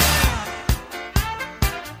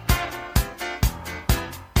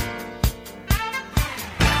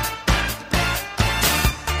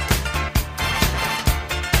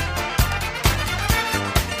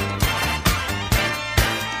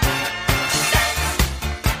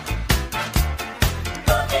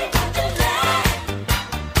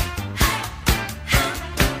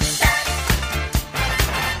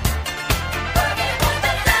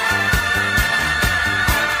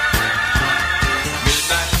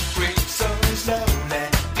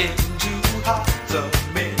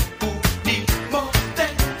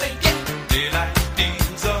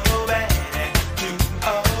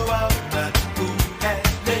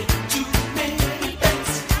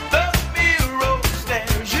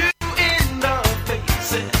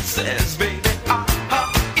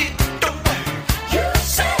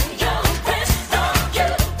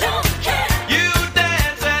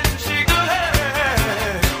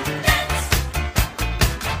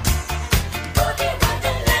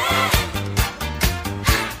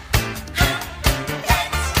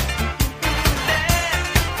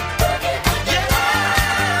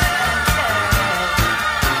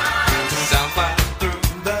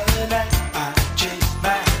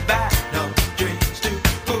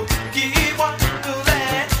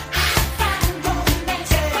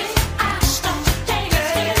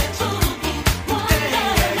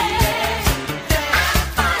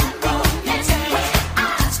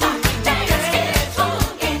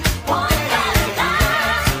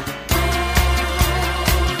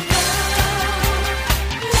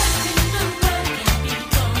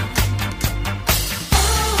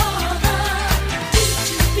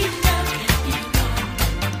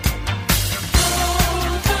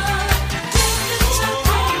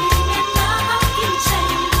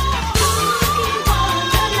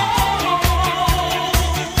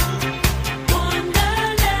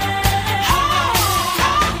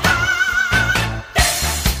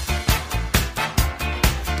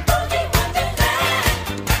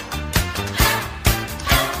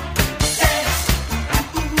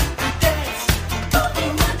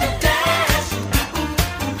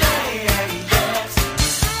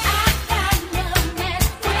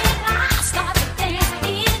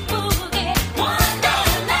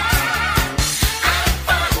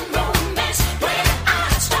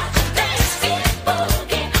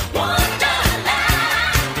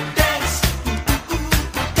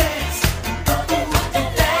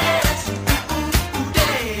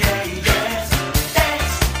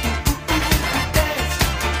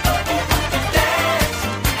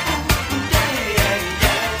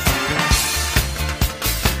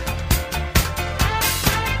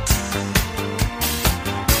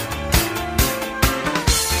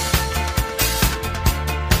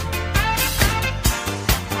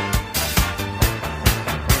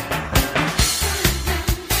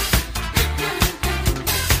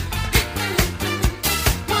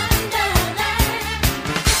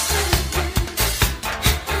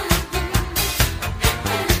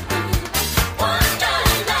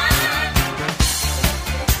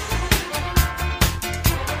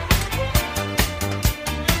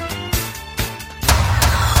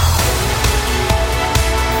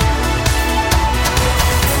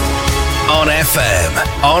 On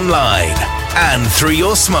FM, online, and through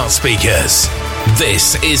your smart speakers.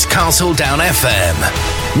 This is Castledown FM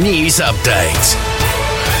News Update.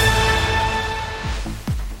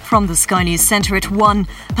 From the Sky News Centre at 1,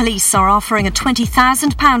 police are offering a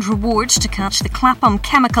 £20,000 reward to catch the Clapham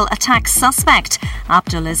chemical attack suspect.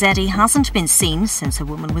 Abdul Azedi hasn't been seen since a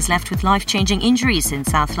woman was left with life-changing injuries in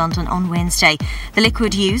South London on Wednesday. The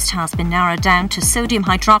liquid used has been narrowed down to sodium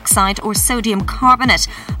hydroxide or sodium carbonate.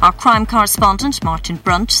 Our crime correspondent, Martin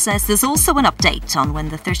Brunt, says there's also an update on when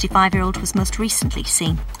the 35-year-old was most recently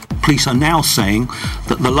seen. Police are now saying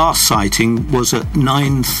that the last sighting was at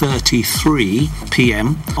 9:33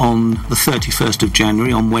 p.m. on the 31st of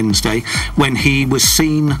January, on Wednesday, when he was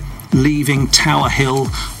seen leaving Tower Hill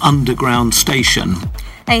Underground Station.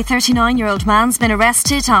 A 39-year-old man's been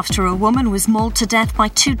arrested after a woman was mauled to death by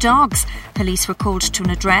 2 dogs. Police were called to an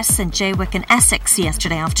address in Jaywick in Essex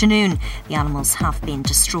yesterday afternoon. The animals have been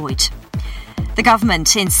destroyed. The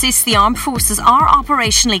government insists the armed forces are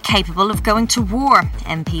operationally capable of going to war.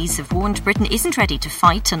 MPs have warned Britain isn't ready to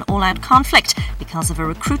fight an all-out conflict because of a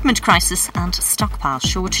recruitment crisis and stockpile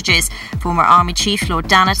shortages. Former Army Chief Lord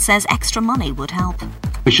Dannett says extra money would help.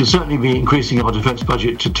 We should certainly be increasing our defence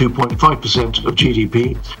budget to 2.5% of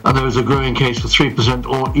GDP, and there is a growing case for 3%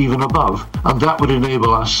 or even above. And that would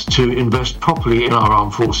enable us to invest properly in our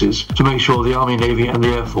armed forces to make sure the Army, Navy and the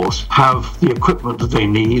Air Force have the equipment that they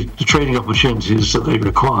need, the training opportunities that they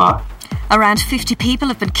require. Around 50 people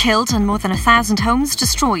have been killed and more than 1,000 homes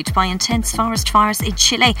destroyed by intense forest fires in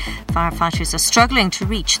Chile. Firefighters are struggling to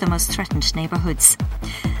reach the most threatened neighbourhoods.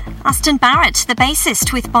 Aston Barrett, the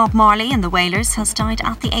bassist with Bob Marley and the Wailers, has died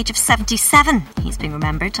at the age of 77. He's been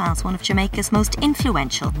remembered as one of Jamaica's most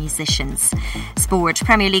influential musicians. Sport.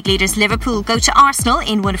 Premier League leaders Liverpool go to Arsenal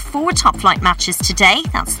in one of 4 top-flight matches today.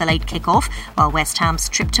 That's the late kick-off, while West Ham's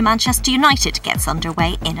trip to Manchester United gets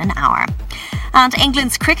underway in an hour. And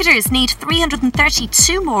England's cricketers need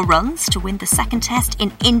 332 more runs to win the second test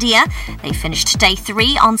in India. They finished day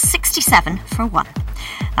 3 on 67 for 1.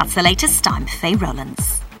 That's the latest. I'm Faye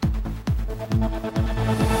Rowlands.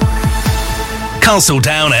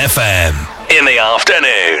 Castledown FM in the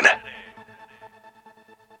afternoon.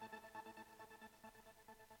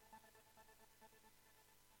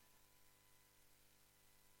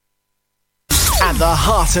 At the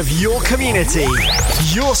heart of your community,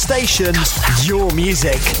 your station, your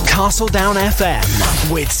music. Castledown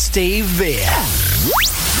FM with Steve Veer.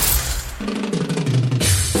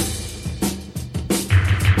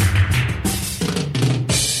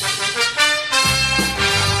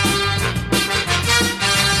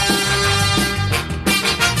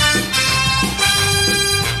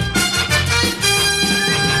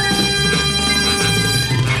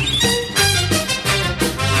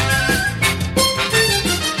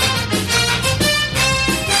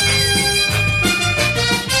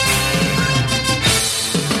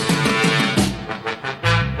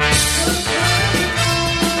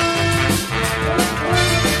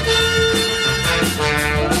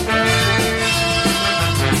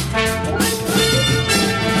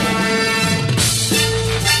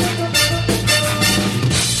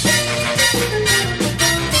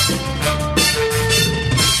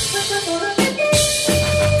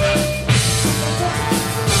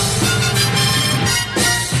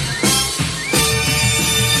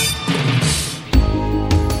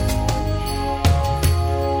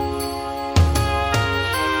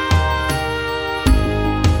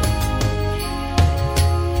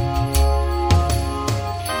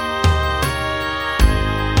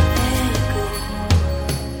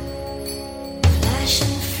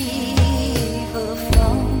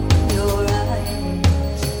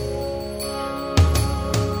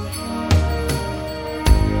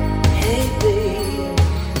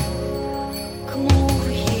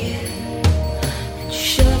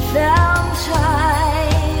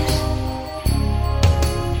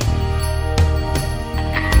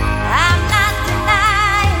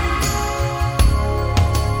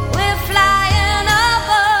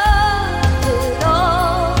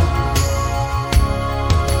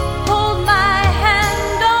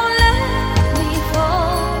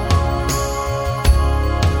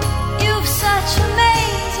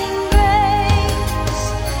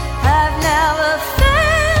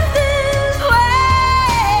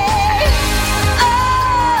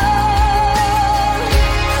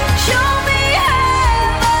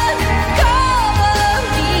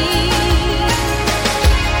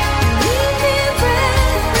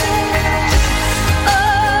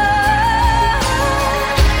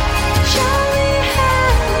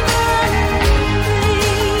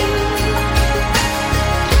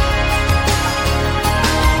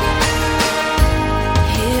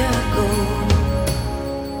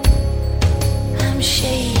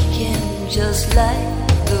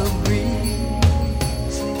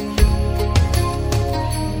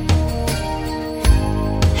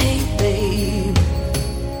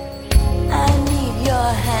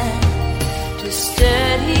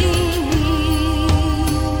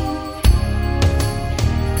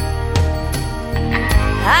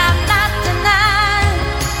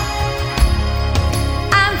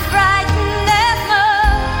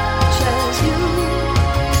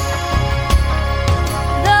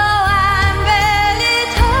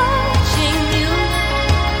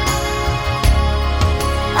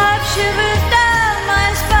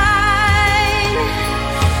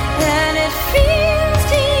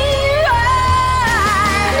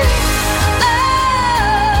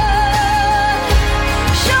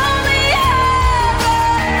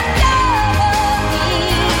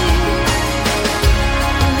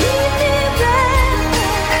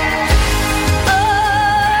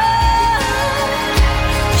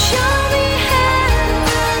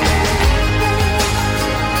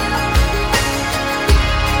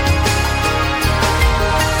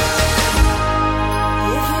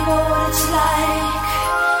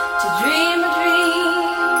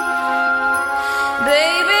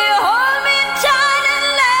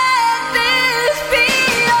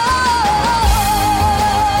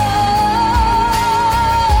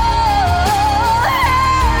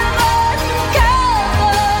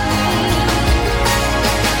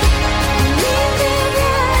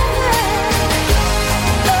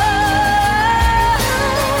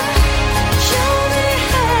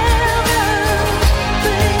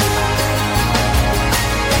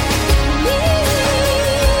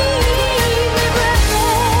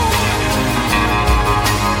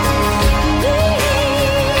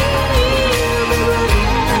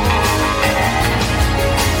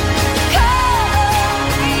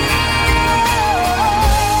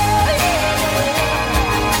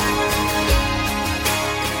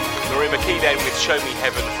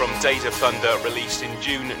 Heaven from Days of Thunder, released in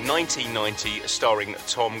June 1990, starring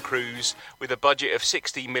Tom Cruise, with a budget of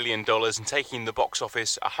 $60 million and taking the box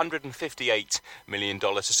office $158 million.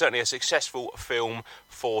 So certainly a successful film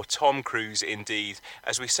for Tom Cruise indeed,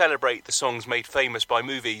 as we celebrate the songs made famous by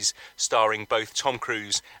movies starring both Tom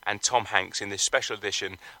Cruise and Tom Hanks in this special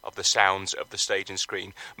edition of The Sounds of the Stage and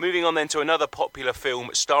Screen. Moving on then to another popular film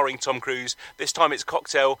starring Tom Cruise. This time it's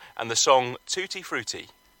Cocktail and the song Tutti Frutti.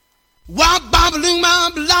 Wop bam loom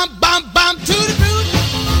bam bam bam bam to the boot,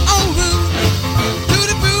 oh rude, to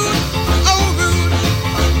the boot, oh rude,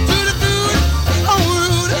 to the boot, oh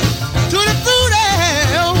rude, to the boot,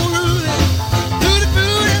 oh rude, to the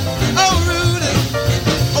boot, oh rude.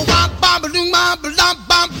 Oh wop bam loom bam bam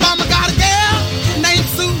bam bam. I got a girl named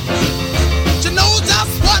Sue. She knows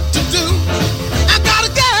just what to do. I got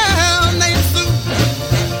a girl named Sue.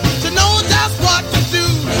 She knows just what to do.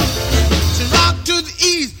 She rock to the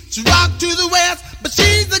east. She rock to the west, but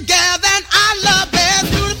she's the girl that I love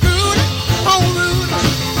best. To the booty, oh Rudy,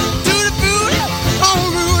 to the booty,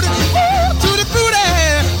 oh Rudy, to the booty,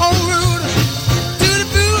 oh Rudy, to the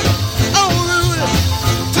booty, oh Rudy,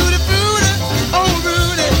 to the booty, oh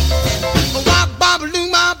Rudy. Oh wop bop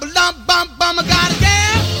loom bop bum bum bum. I got a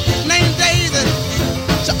girl named Daisy.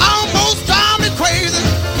 She almost drives me crazy.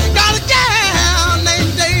 Got a girl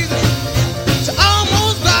named Daisy. She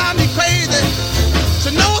almost drives me crazy.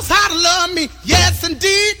 She knows how to love me, yes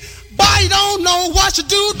indeed. Boy, you don't know what she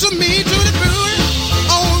do to me. To the booty,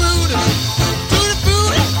 oh Rudy, to the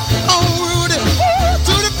booty, oh Rudy,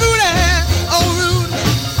 to the booty, oh Rudy,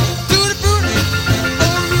 to the booty,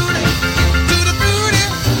 oh Rudy, to the booty,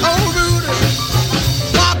 oh Rudy.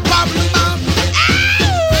 Bop bop bop.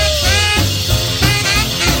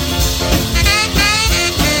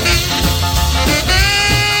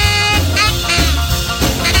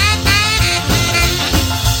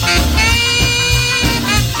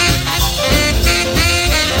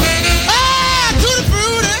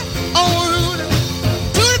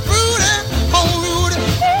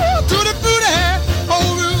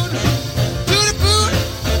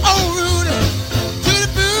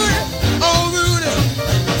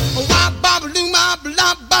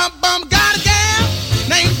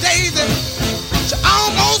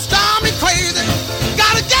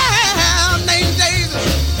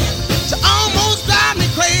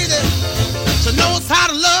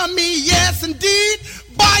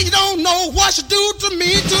 What you do to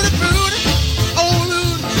me, to the booty, oh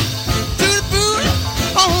Rudy, to the booty,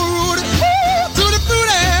 oh Rudy, to the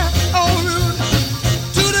booty, oh Rudy,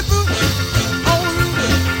 to the booty, oh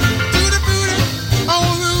Rudy, to the booty, oh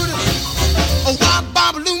Rudy, oh wop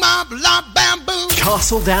bop loom bop lop bamboo.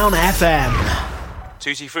 Castledown FM.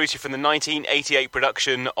 Tutti Frutti from the 1988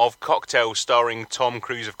 production of Cocktail, starring Tom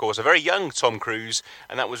Cruise, of course, a very young Tom Cruise,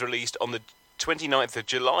 and that was released on the 29th of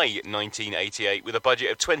July 1988 with a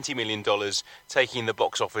budget of $20 million, taking the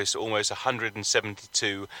box office almost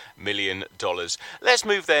 $172 million. Let's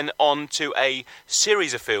move then on to a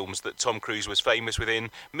series of films that Tom Cruise was famous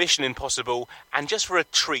within, Mission Impossible, and just for a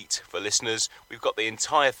treat for listeners, we've got the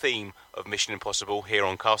entire theme of Mission Impossible here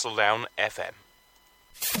on Castledown FM.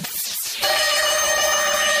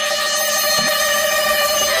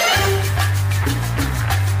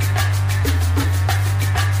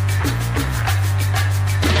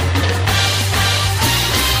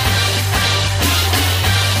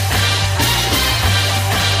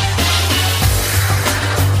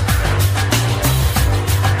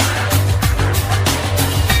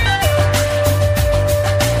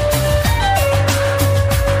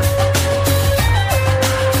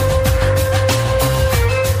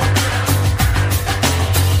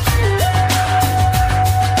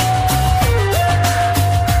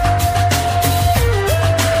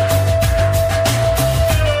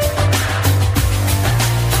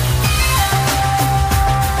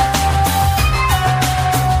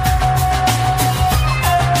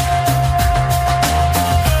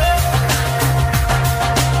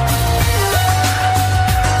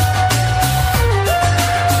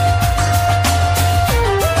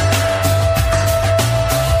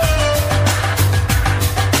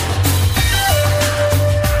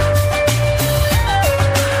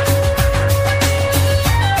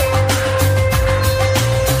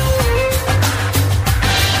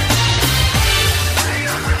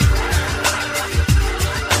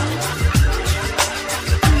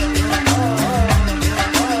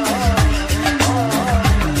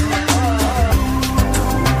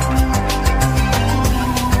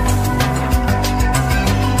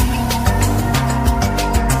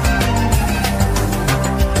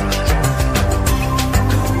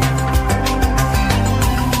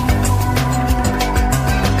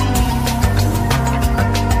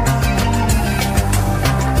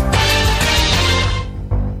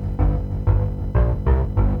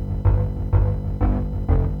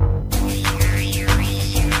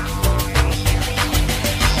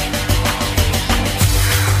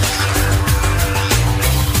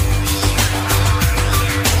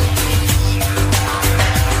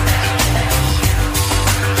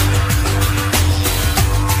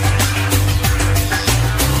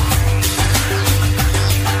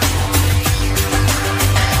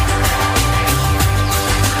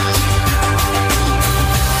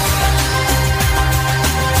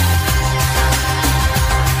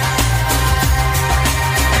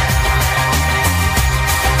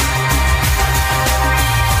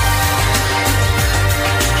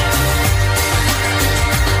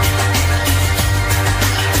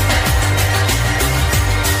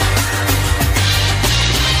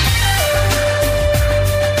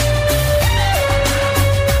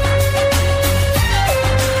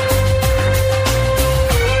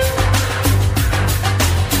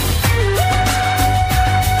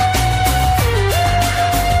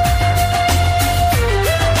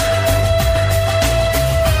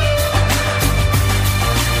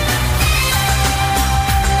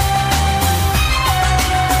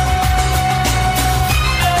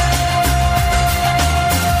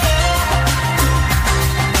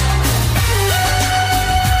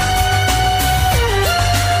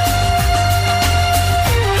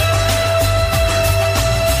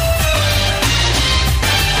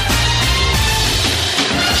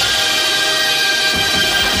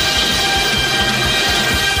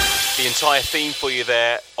 on-air theme for you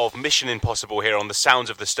there of Mission Impossible here on the Sounds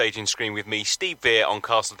of the Staging Screen with me, Steve Veer, on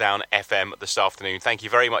Castledown FM this afternoon. Thank you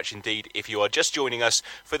very much indeed if you are just joining us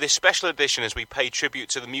for this special edition as we pay tribute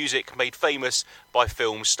to the music made famous by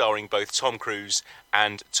films starring both Tom Cruise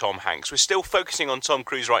and Tom Hanks. We're still focusing on Tom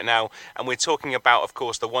Cruise right now, and we're talking about, of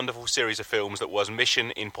course, the wonderful series of films that was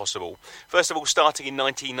Mission Impossible. First of all, starting in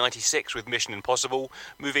 1996 with Mission Impossible,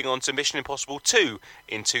 moving on to Mission Impossible 2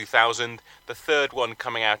 in 2000, the third one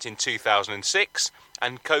coming out in 2006,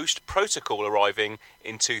 and Ghost Protocol arriving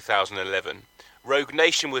in 2011. Rogue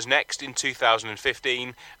Nation was next in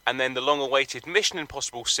 2015, and then the long-awaited Mission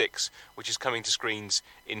Impossible 6, which is coming to screens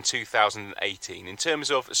in 2018. In terms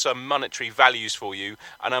of some monetary values for you,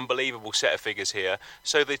 an unbelievable set of figures here.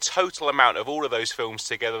 So the total amount of all of those films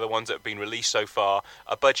together, the ones that have been released so far,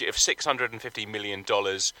 a budget of $650 million,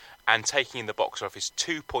 and taking in the box office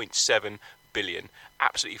 $2.7 billion.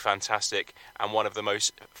 Absolutely fantastic, and one of the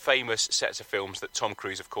most famous sets of films that Tom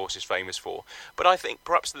Cruise, of course, is famous for. But I think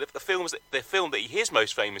perhaps the film that he is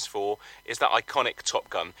most famous for is that iconic Top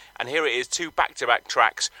Gun. And here it is, two back-to-back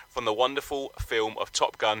tracks from the wonderful film of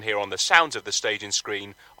Top Gun here on the Sounds of the Staging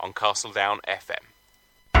Screen on Castledown FM.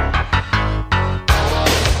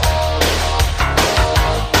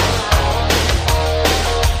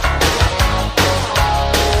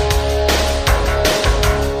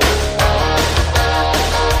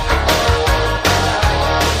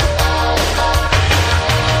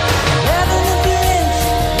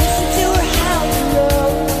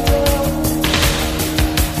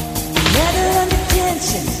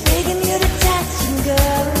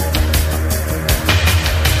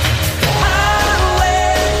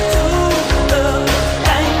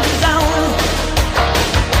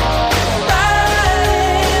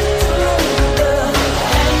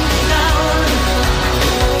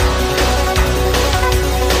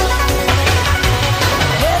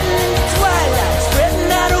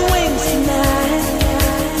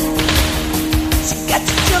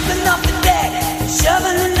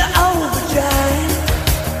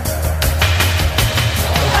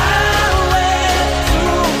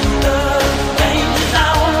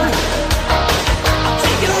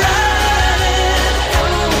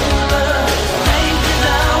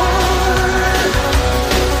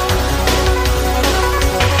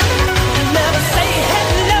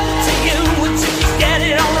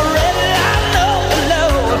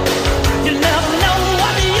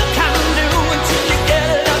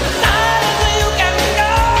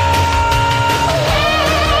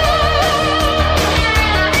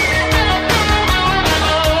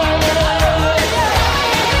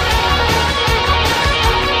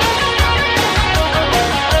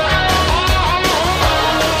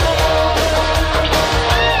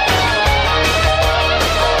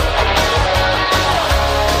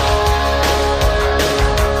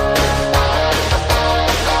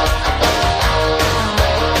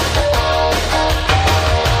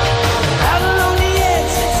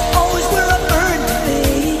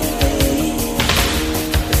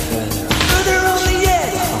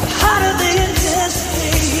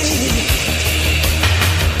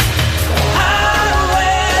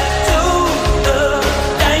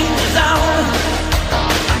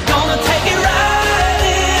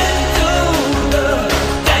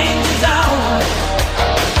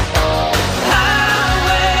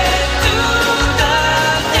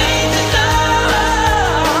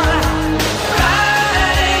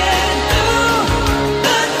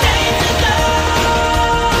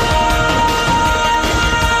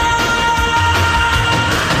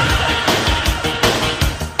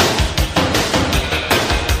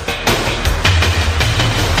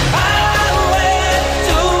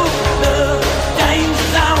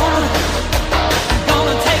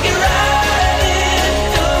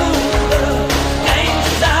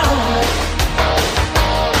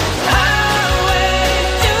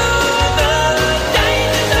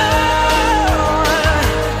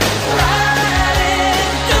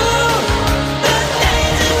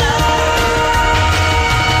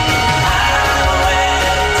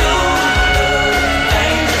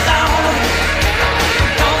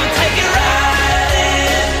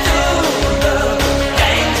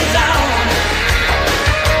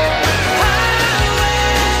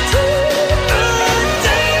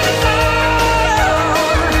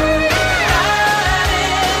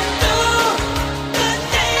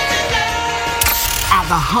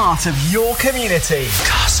 Heart of your community.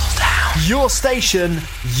 Castledown. Your station,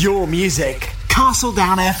 your music.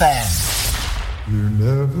 Castledown FM. You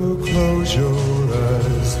never close your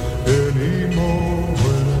eyes anymore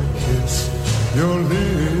when I kiss your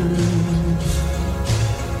lips.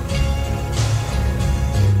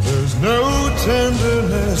 There's no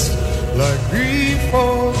tenderness like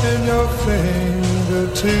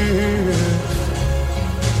tears.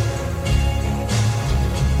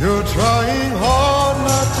 You're trying hard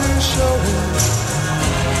not to show it,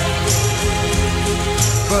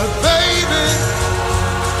 but baby,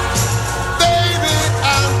 baby,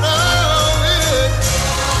 I know it.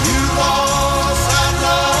 You lost that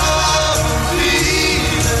love and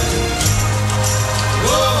feeling.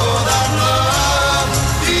 Oh, that love and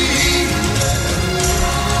feeling.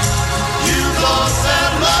 You lost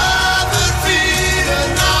that love and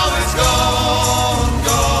feeling. Now it's gone,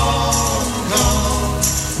 gone, gone.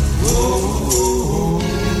 Oh.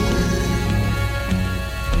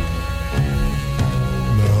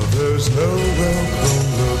 Now there's no welcome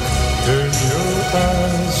look in your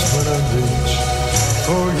eyes when I reach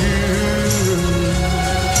for you.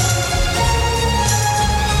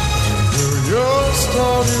 You're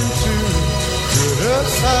starting to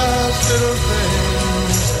criticize little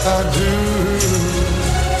things I do.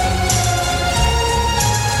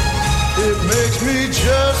 It makes me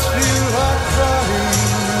just feel like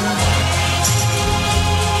crying.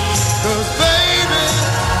 'Cause baby,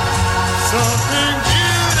 something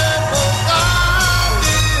beautiful I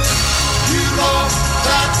did. You lost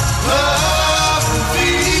that love and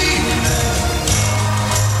feeling.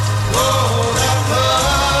 Oh, that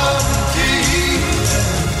love and feeling.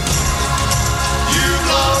 You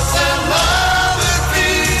lost that love and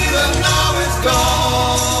feeling. Now it's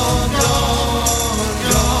gone, gone,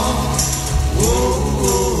 gone.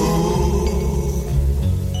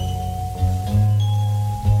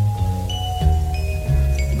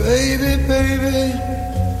 Baby, baby,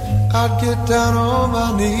 I'd get down on my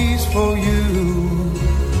knees for you.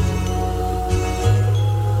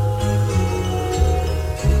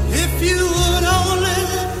 If you would only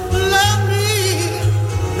love me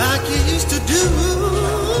like you used to do,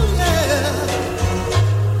 yeah.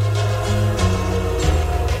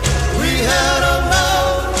 We had a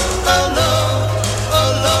love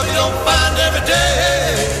you don't find every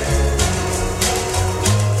day.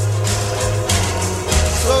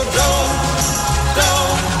 So don't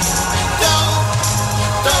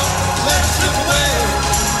let it slip away.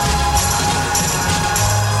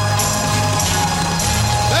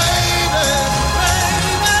 Baby,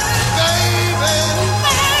 baby, baby,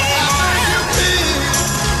 I beg you, please,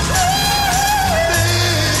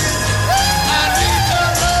 please, I need your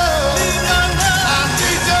love, I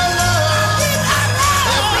need your love,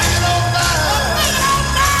 and bring it on back,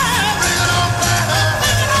 bring it on back,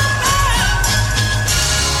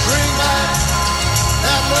 bring back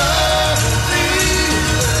that love and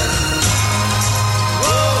feeling.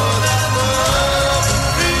 Oh, that love and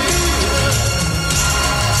feeling.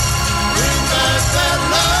 Bring back that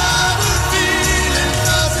love and feeling.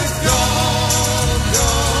 'Cause it's gone,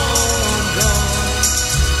 gone, gone.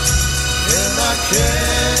 And I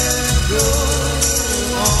can't go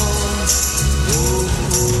on.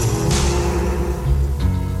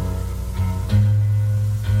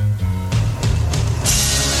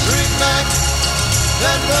 Bring back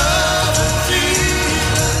that love and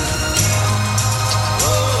feeling.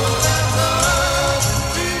 Oh, that love and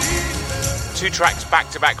feeling. Two tracks back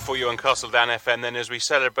to back for you on Castledown FM then, as we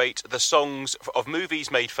celebrate the songs of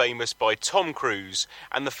movies made famous by Tom Cruise,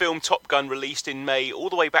 and the film Top Gun, released in May all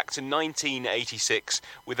the way back to 1986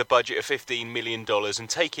 with a budget of $15 million and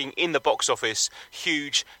taking in the box office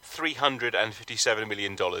huge $357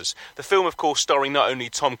 million. The film, of course, starring not only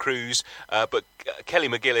Tom Cruise but Kelly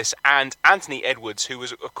McGillis and Anthony Edwards, who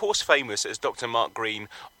was of course famous as Dr. Mark Green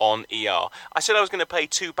on ER. I said I was going to play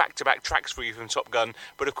two back-to-back tracks for you from Top Gun,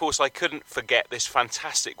 but of course I couldn't forget this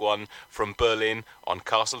fantastic one from Berlin on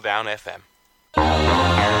Castledown FM.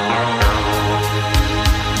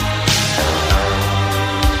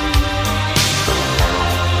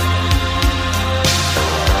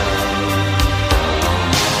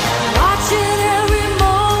 Watching every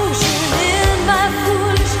motion in my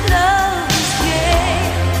foolish love's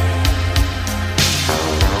game.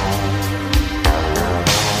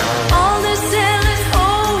 On this endless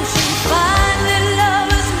ocean, finally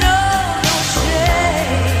lovers know no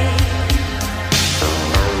shame.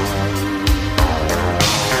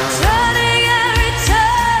 Try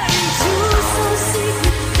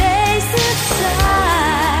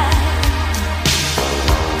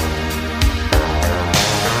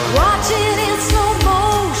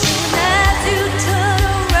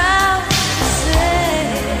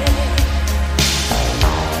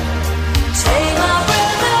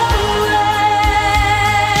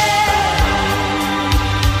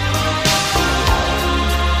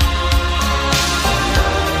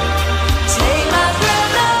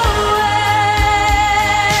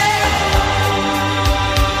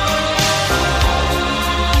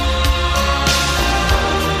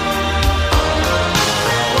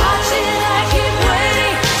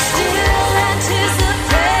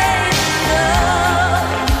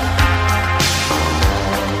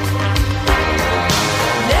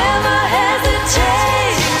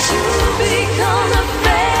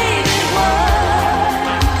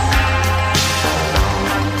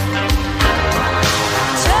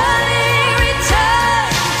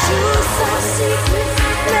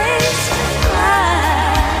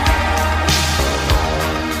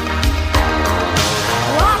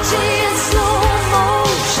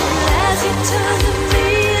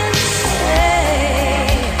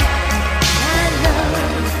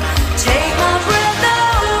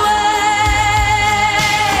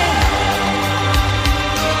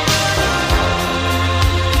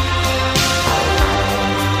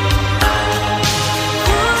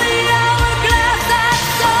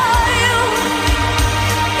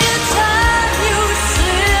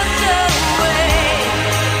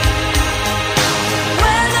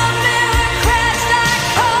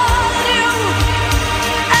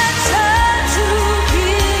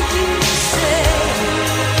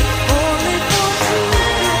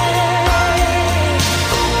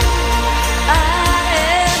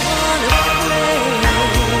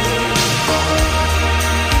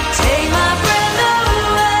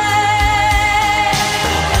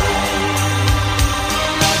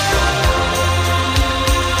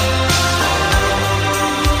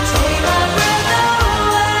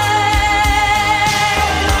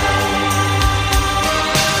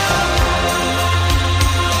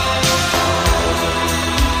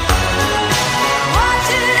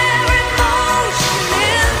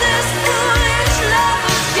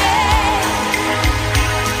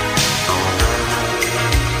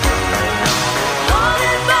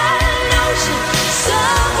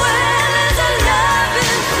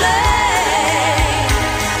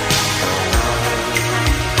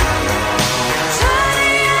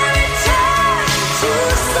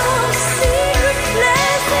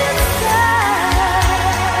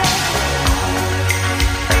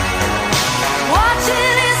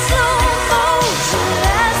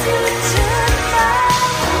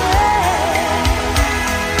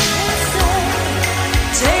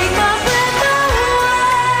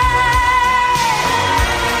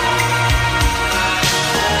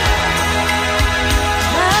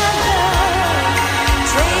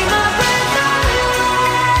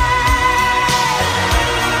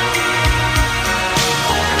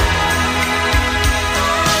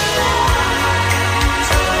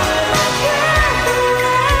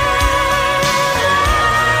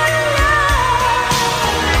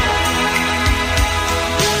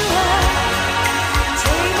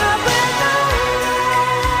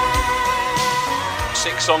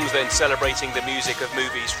songs then celebrating the music of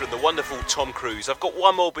movies from the wonderful Tom Cruise. I've got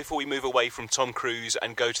one more before we move away from Tom Cruise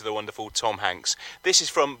and go to the wonderful Tom Hanks. This is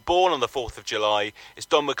from Born on the 4th of July. It's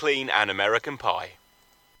Don McLean and American Pie.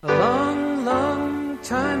 A long, long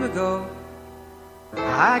time ago,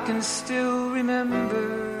 I can still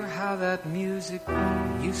remember how that music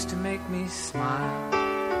used to make me smile.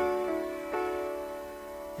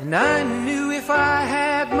 And I knew if I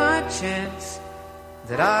had my chance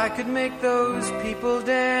that I could make those people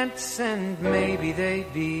dance, and maybe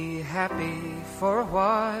they'd be happy for a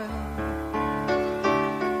while.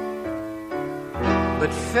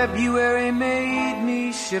 But February made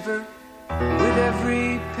me shiver with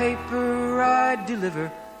every paper I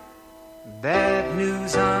deliver. Bad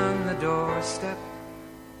news on the doorstep,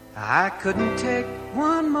 I couldn't take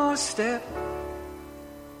one more step.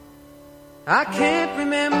 I can't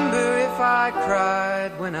remember if I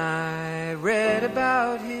cried when I read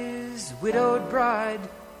about his widowed bride,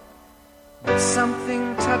 but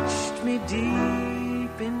something touched me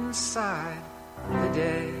deep inside the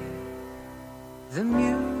day the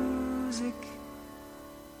music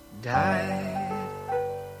died.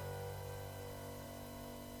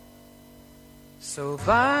 So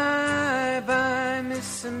bye-bye,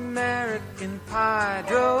 Miss American Pie.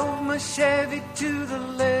 Drove my Chevy to the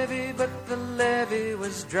levee, but the levee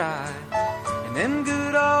was dry. And them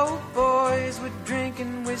good old boys were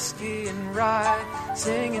drinking whiskey and rye,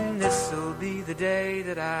 singing, this'll be the day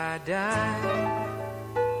that I die.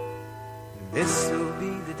 This'll be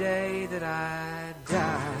the day that I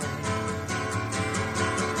die.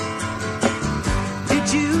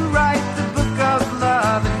 Did you write the book of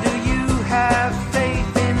love, and do you have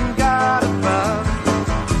faith in God above?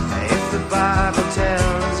 If the Bible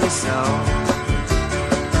tells you so.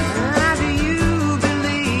 Do you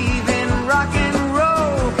believe in rock and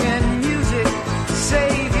roll? Can music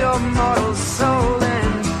save your mortal soul?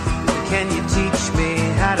 And can you teach me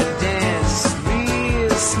how to dance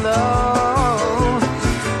real slow?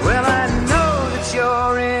 Well, I know that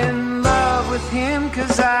you're in love with him,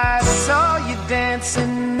 'cause I saw you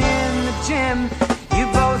dancing in the gym. You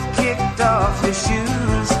both kicked off your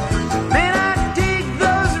shoes. Man, I dig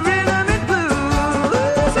those rhythm and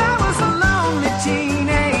blues. I was a lonely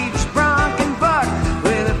teenage bronc and buck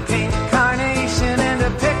with a pink carnation and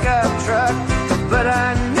a pickup truck, but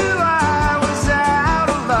I knew I was out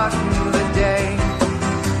of luck the day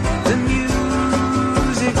the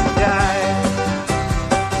music died.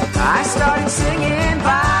 I started singing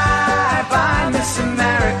bye-bye, Miss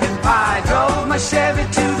American Pie. Drove my Chevy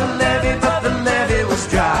to the levee, but the levee was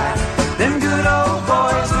dry. Them good old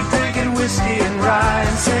boys were drinking whiskey and rye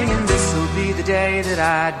and singing, this'll be the day that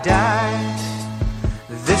I die.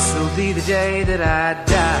 This'll be the day that I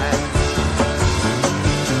die.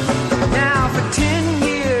 Now for 10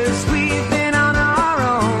 years we've been on our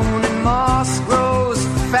own, and moss grows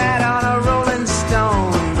fat on a rolling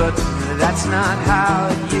stone, but that's not how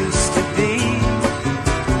it used to be.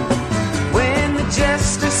 When the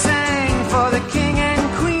jester sang for the king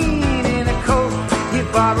and queen in a coat he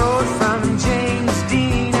borrowed from James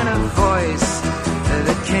Dean, and a voice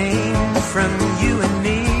that came from you and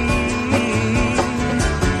me.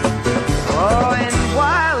 Oh, and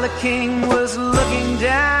while the king was looking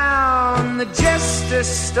down, the jester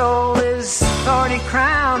stole his thorny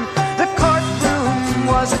crown. The courtroom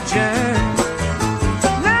was adjourned.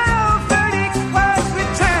 No verdict was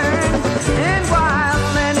returned. And while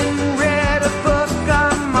Lenin read a book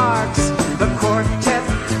on Marx, the quartet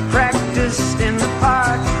practiced in the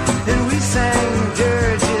park, and we sang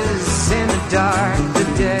dirges in the dark the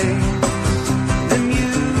day the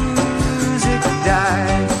music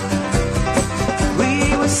died. We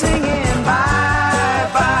were singing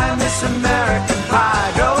bye-bye, Miss American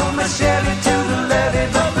Pie. Drove my Chevy to the levee,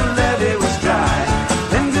 but the levee was dry.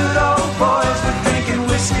 Them good old boys were drinking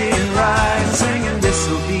whiskey and rye and singing,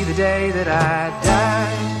 this'll be the day that I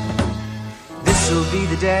die. This'll be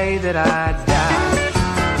the day that I die.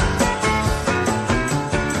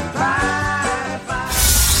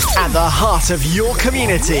 At the heart of your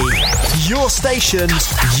community, your station,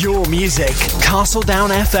 your music.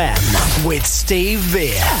 Castledown FM with Steve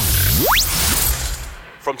Veer.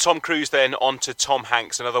 From Tom Cruise then on to Tom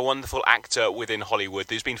Hanks, another wonderful actor within Hollywood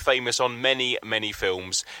who's been famous on many, many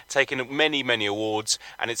films, taken many, many awards,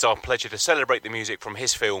 and it's our pleasure to celebrate the music from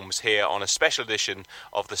his films here on a special edition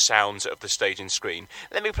of The Sounds of the Stage and Screen.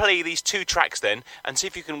 Let me play these two tracks then and see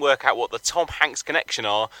if you can work out what the Tom Hanks connection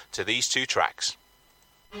are to these two tracks.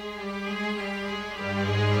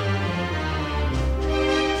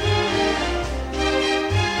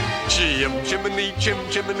 Jim, Jiminy, Jim,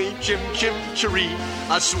 Jim, Cheree.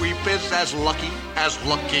 A sweep is as lucky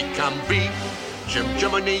can be. Chim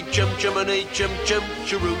chimney, chim chimney, chim chim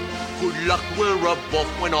chiroo. Good luck, we're above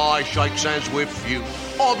when I shake hands with you.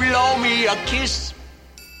 Or blow me a kiss,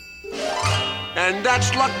 and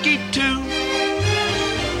that's lucky too.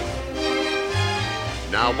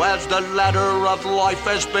 Now as the ladder of life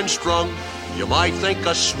has been strung, you might think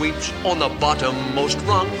a sweep's on the bottommost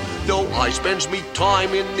rung. Though I spends me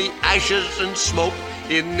time in the ashes and smoke,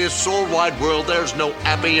 in this all wide world there's no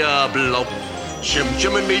happier bloke. Chim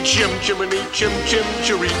chimney, chim chimney, chim chim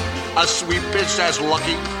chiree. A sweep is as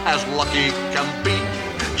lucky can be.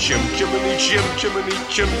 Chim chimney, chim chimney,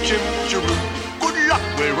 chim chim chiroo. Good luck,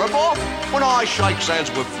 we're above when I shake hands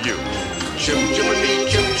with you. Chim chimney,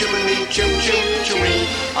 chim chimney, chim chim chiree.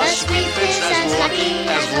 A sweep is as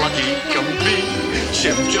lucky can be.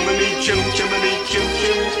 Chim chimney, chim chimney, chim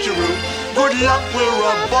chim chiroo. Good luck,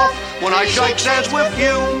 we're above when I shake hands with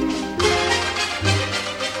you.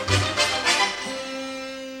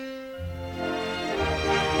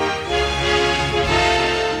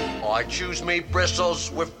 I choose me bristles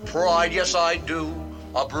with pride, yes I do.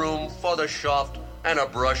 A broom for the shaft and a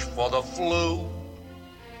brush for the flue.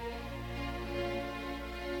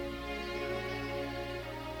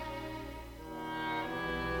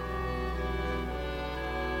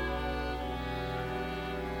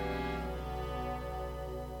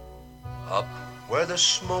 Up where the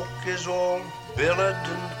smoke is all billowed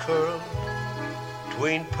and curled,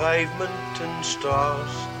 between pavement and stars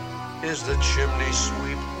is the chimney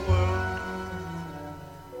sweep world.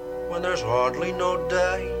 When there's hardly no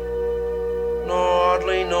day, nor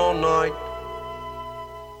hardly no night,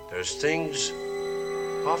 there's things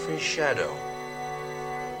off in shadow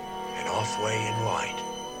and off way in light.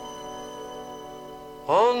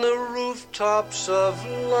 On the rooftops of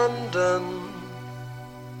London,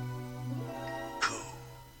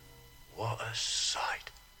 what a sight.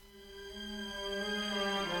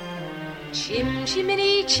 Chim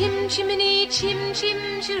chimney, chim chimney, chim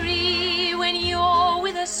chim chiree. When you're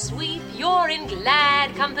with a sweep, you're in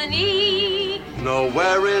glad company.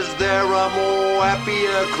 Nowhere is there a more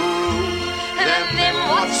happier crew than them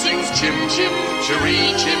what sings chim chim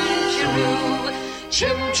chiree, chim chiroo.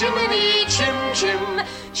 Chim chimney, chim chim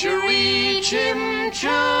chiree, chim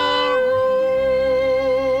chiroo.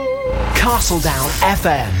 Castledown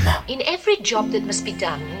FM. In every job that must be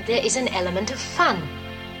done, there is an element of fun.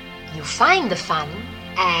 You find the fun,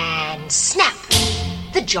 and snap!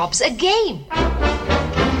 The job's a game.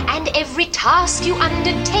 And every task you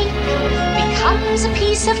undertake becomes a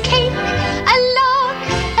piece of cake, a lark,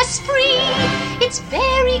 a spree. It's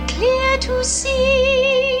very clear to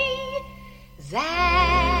see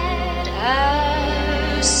that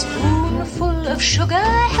a spoonful of sugar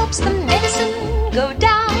helps the medicine go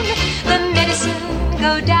down. The medicine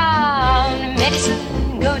go down,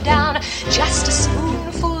 medicine go down. Just a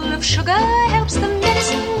spoonful of sugar helps the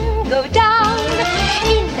medicine go down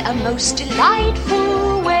in a most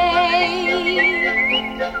delightful way.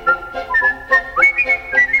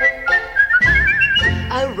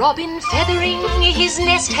 A robin feathering his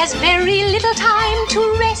nest has very little time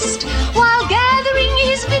to rest while gathering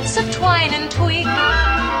his bits of twine and twig.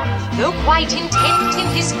 Though quite intent in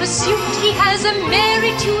his pursuit, he has a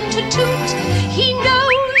merry tune to toot. He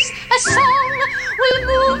knows a song will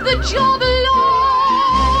move the job along.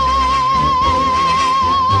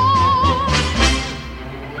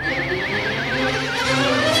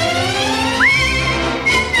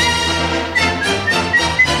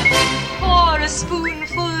 For a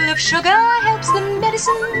spoonful of sugar helps the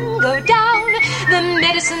medicine go down. The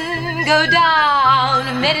medicine go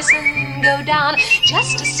down, medicine go down.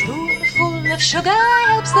 Just a spoonful of sugar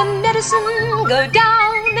helps the medicine go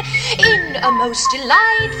down in a most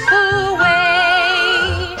delightful way.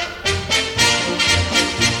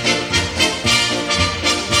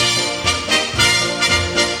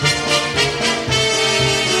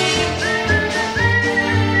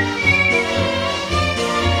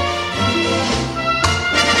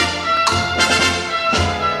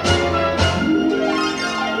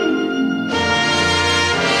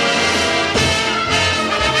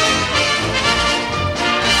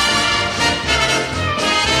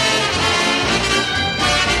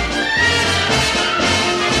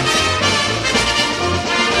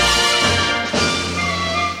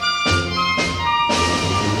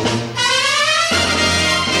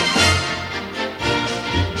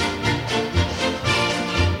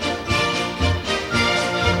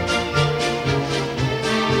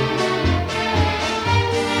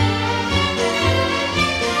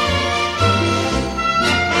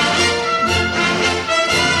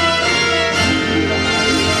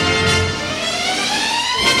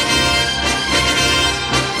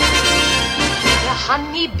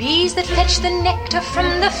 honey bees that fetch the nectar from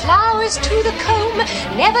the flowers to the comb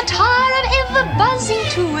never tire of ever buzzing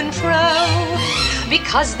to and fro,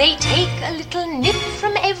 because they take a little nip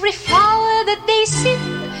from every flower that they sip,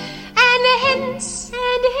 and hence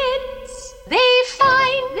they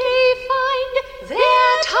find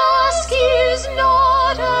their task is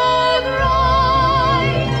not a grind.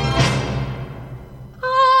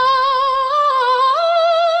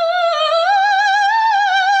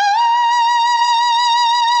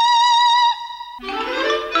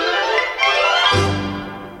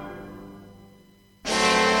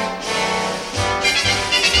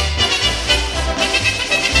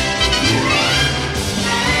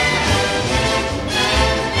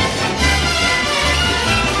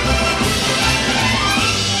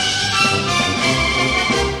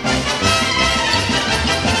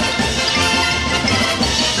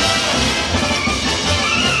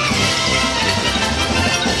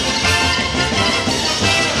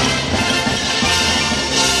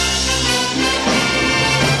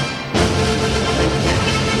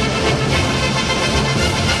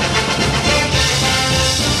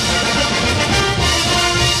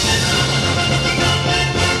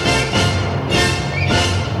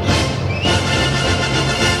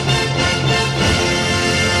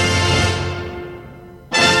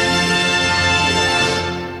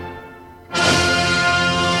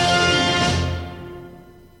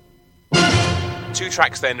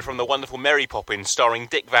 Tracks then from the wonderful Mary Poppins, starring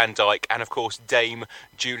Dick Van Dyke and of course Dame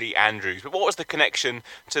Julie Andrews. But what was the connection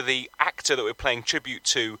to the actor that we're playing tribute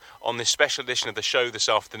to on this special edition of the show this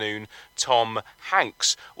afternoon, Tom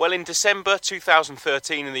Hanks? Well, in December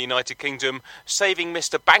 2013 in the United Kingdom, Saving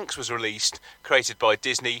Mr. Banks was released, created by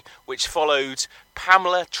Disney, which followed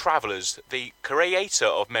Pamela Travers, the creator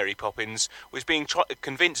of Mary Poppins, was being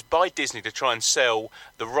convinced by Disney to try and sell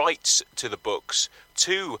the rights to the books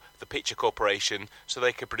to the Picture Corporation so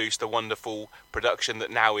they could produce the wonderful production that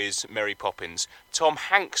now is Mary Poppins. Tom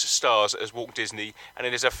Hanks stars as Walt Disney, and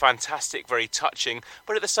it is a fantastic, very touching,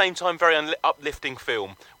 but at the same time very uplifting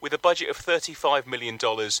film, with a budget of $35 million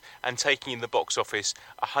and taking in the box office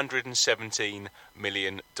 $117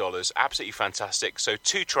 million. Absolutely fantastic. So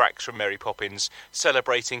 2 tracks from Mary Poppins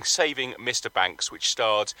celebrating Saving Mr. Banks, which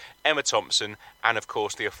starred Emma Thompson and of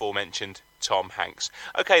course the aforementioned Tom Hanks.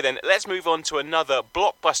 Okay then, let's move on to another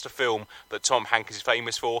blockbuster film that Tom Hanks is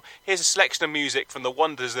famous for. Here's a selection of music from the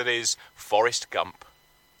wonders that is Forrest Gump.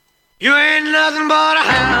 You ain't nothing but a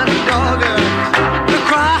hound dog, you're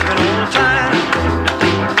crying all the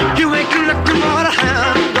time. You ain't nothing but a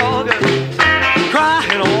hound dog,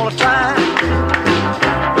 crying all the time.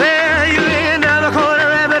 Well, you ain't never caught a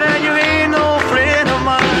rabbit and you ain't no friend of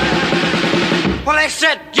mine. Well, they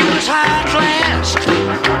said you was high class.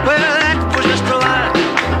 Well, that was just a lie.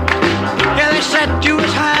 Yeah, they said you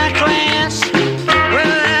was high class. Well,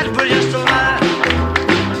 that was just a lie.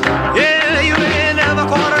 Yeah, you ain't never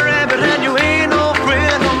caught a rabbit and you ain't no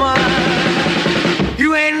friend of mine.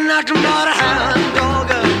 You ain't nothing but a hound dog,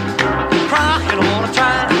 crying all the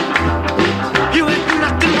time. You ain't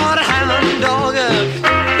nothing but a hound dog,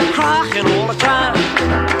 crying all the time.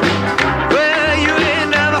 Well, you ain't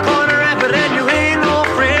never caught a rabbit and you ain't no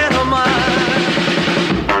friend of mine.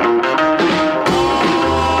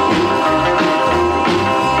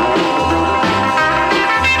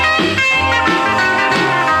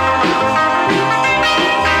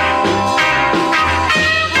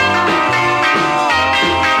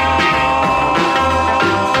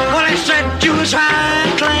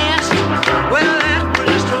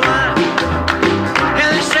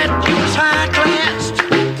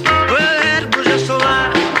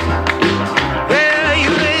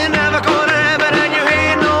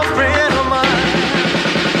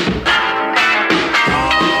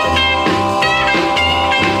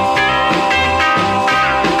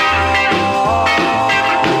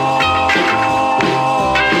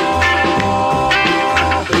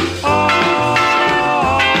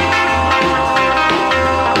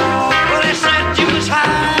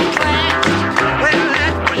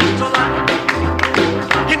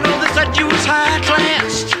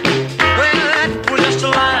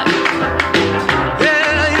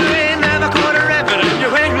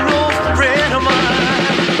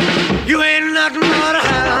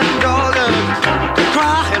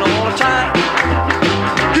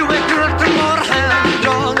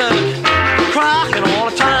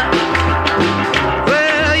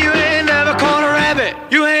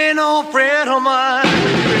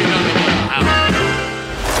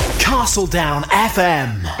 Castledown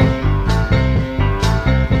FM.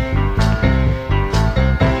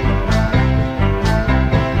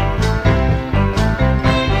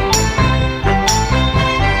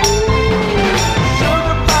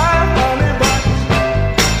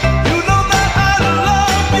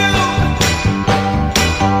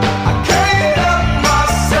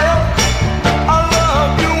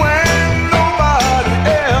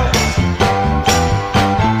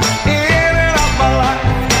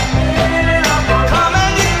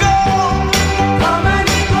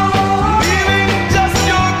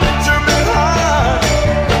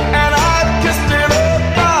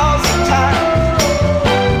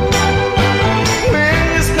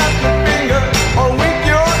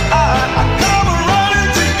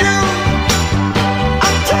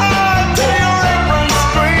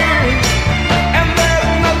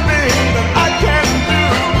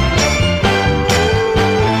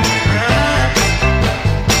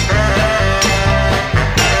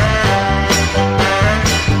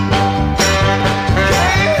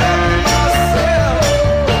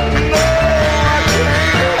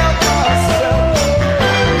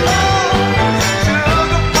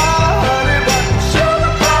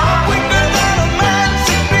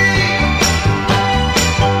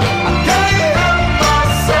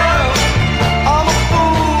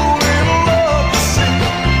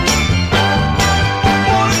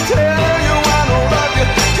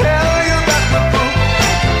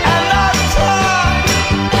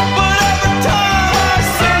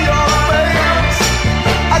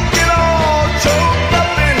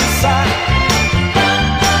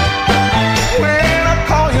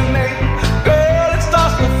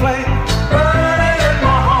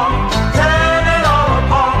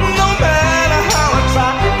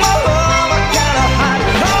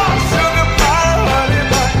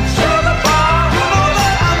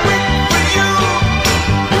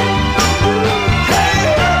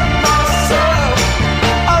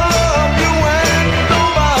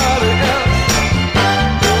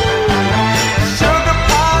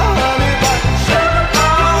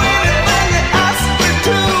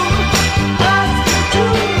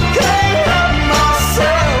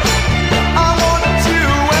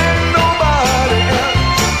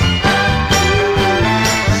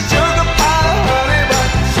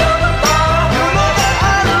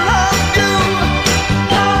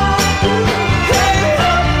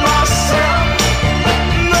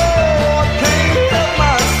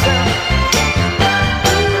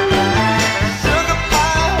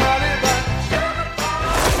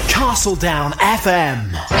 Castle Down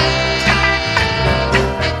FM.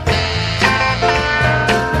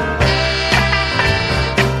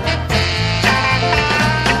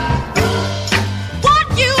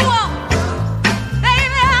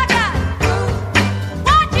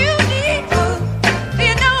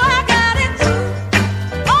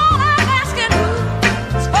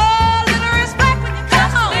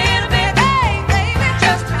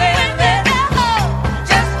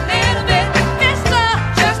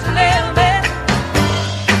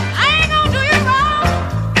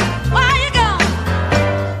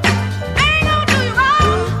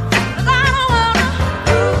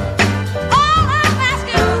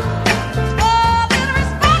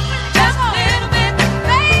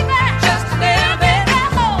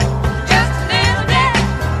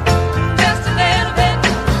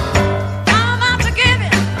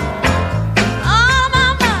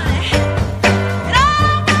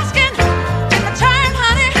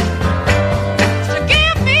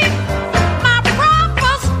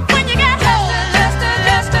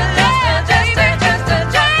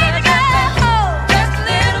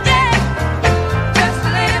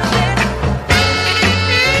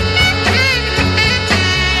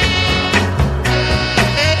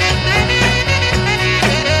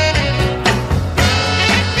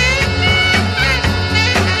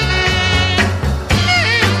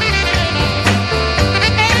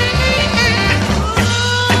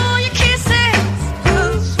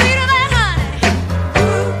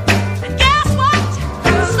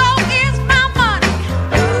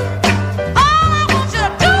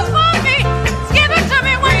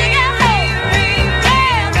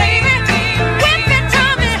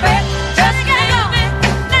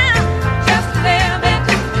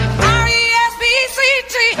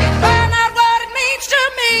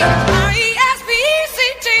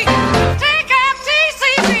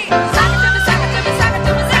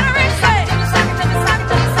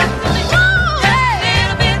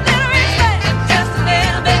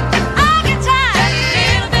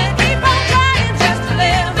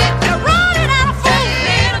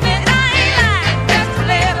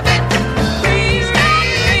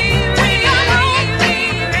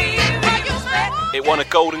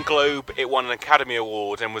 Golden Globe, it won an Academy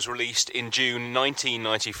Award and was released in June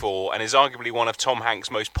 1994 and is arguably one of Tom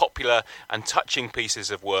Hanks' most popular and touching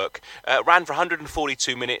pieces of work. Ran for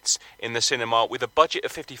 142 minutes in the cinema with a budget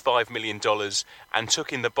of $55 million and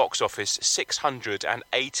took in the box office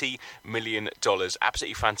 $680 million.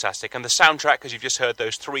 Absolutely fantastic. And the soundtrack, as you've just heard,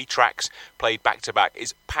 those 3 tracks played back to back,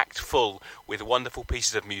 is packed full with wonderful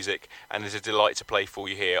pieces of music and is a delight to play for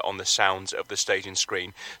you here on the Sounds of the Stage and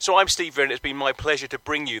Screen. So I'm Steve Veer and it's been my pleasure to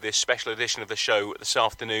bring you this special edition of the show this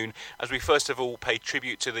afternoon as we first of all pay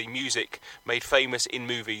tribute to the music made famous in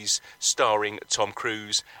movies starring Tom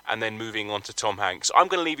Cruise and then moving on to Tom Hanks. I'm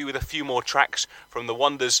going to leave you with a few more tracks from the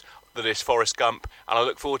wonders that is Forrest Gump, and I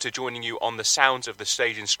look forward to joining you on the Sounds of the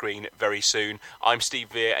Stage and Screen very soon. I'm Steve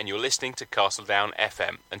Veer and you're listening to Castle Down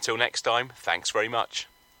FM. Until next time, thanks very much.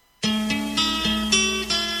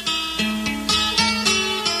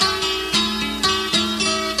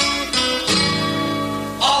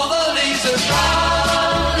 All the leaves are brown.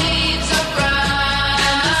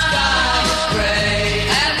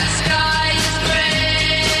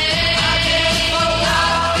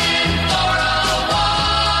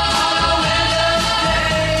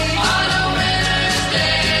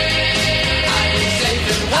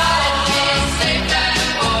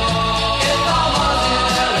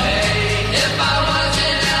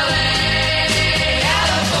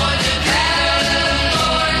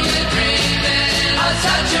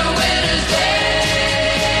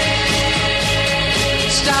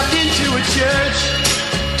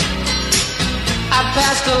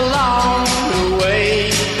 Passed along the way.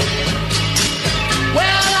 Well,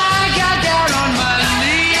 I got down on my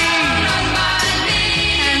knees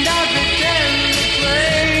and I pretend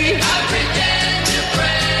to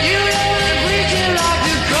pray. You know the preacher like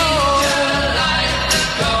to call.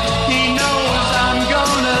 He knows I'm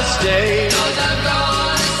gonna stay.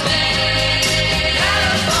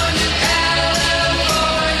 California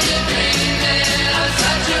dreaming of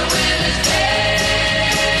such a winter's day.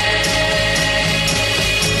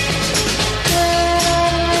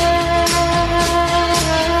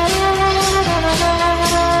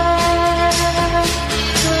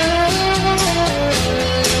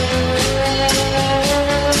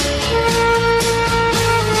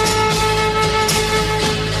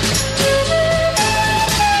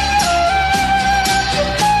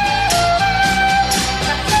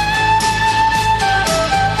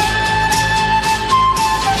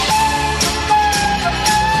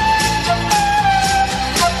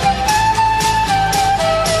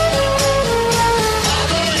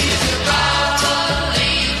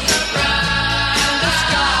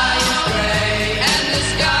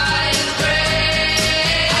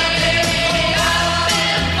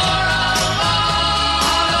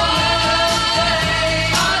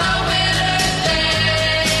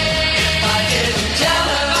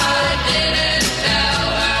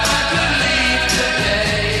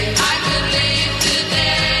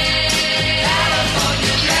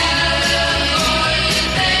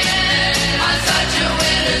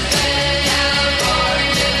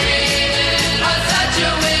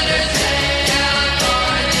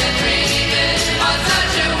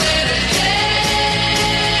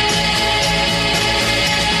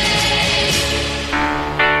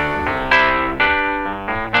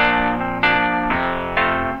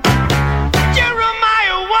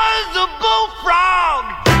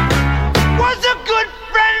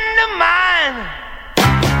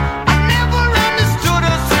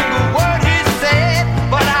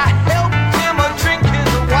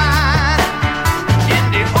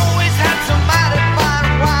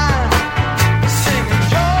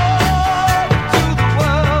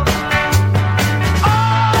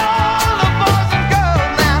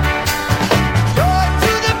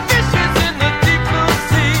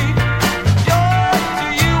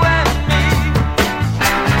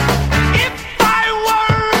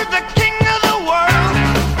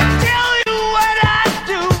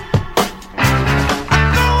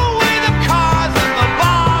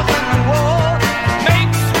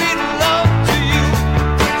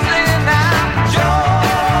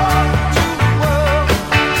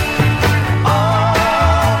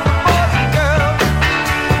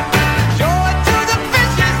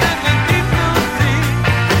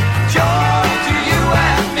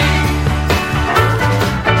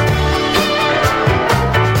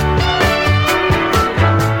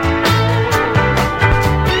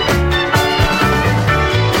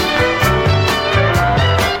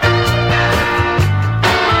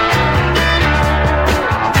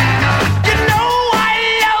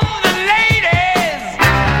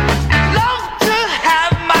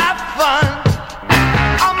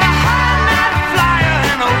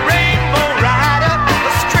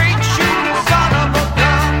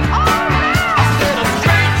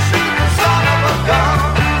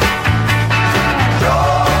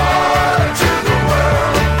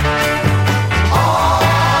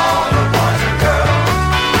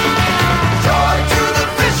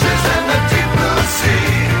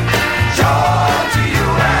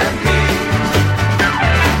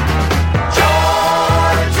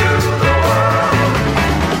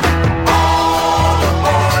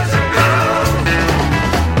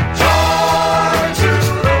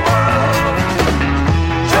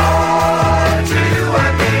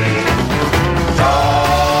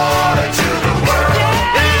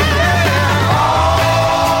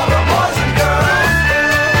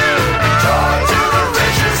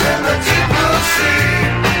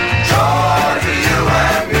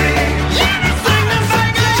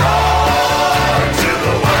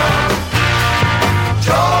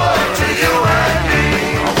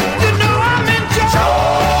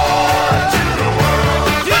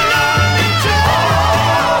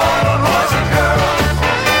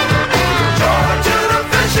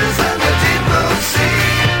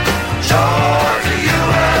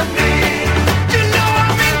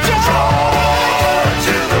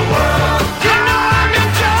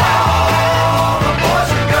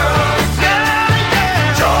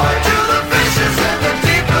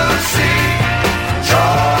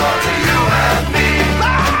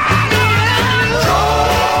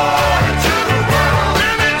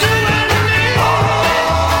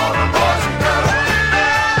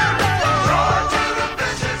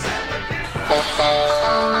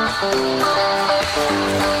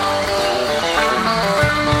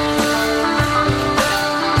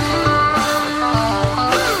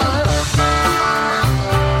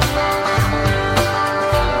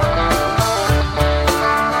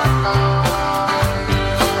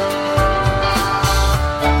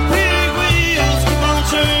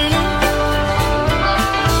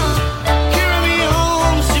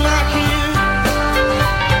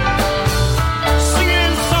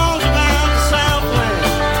 Singing songs about the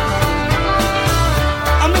Southland.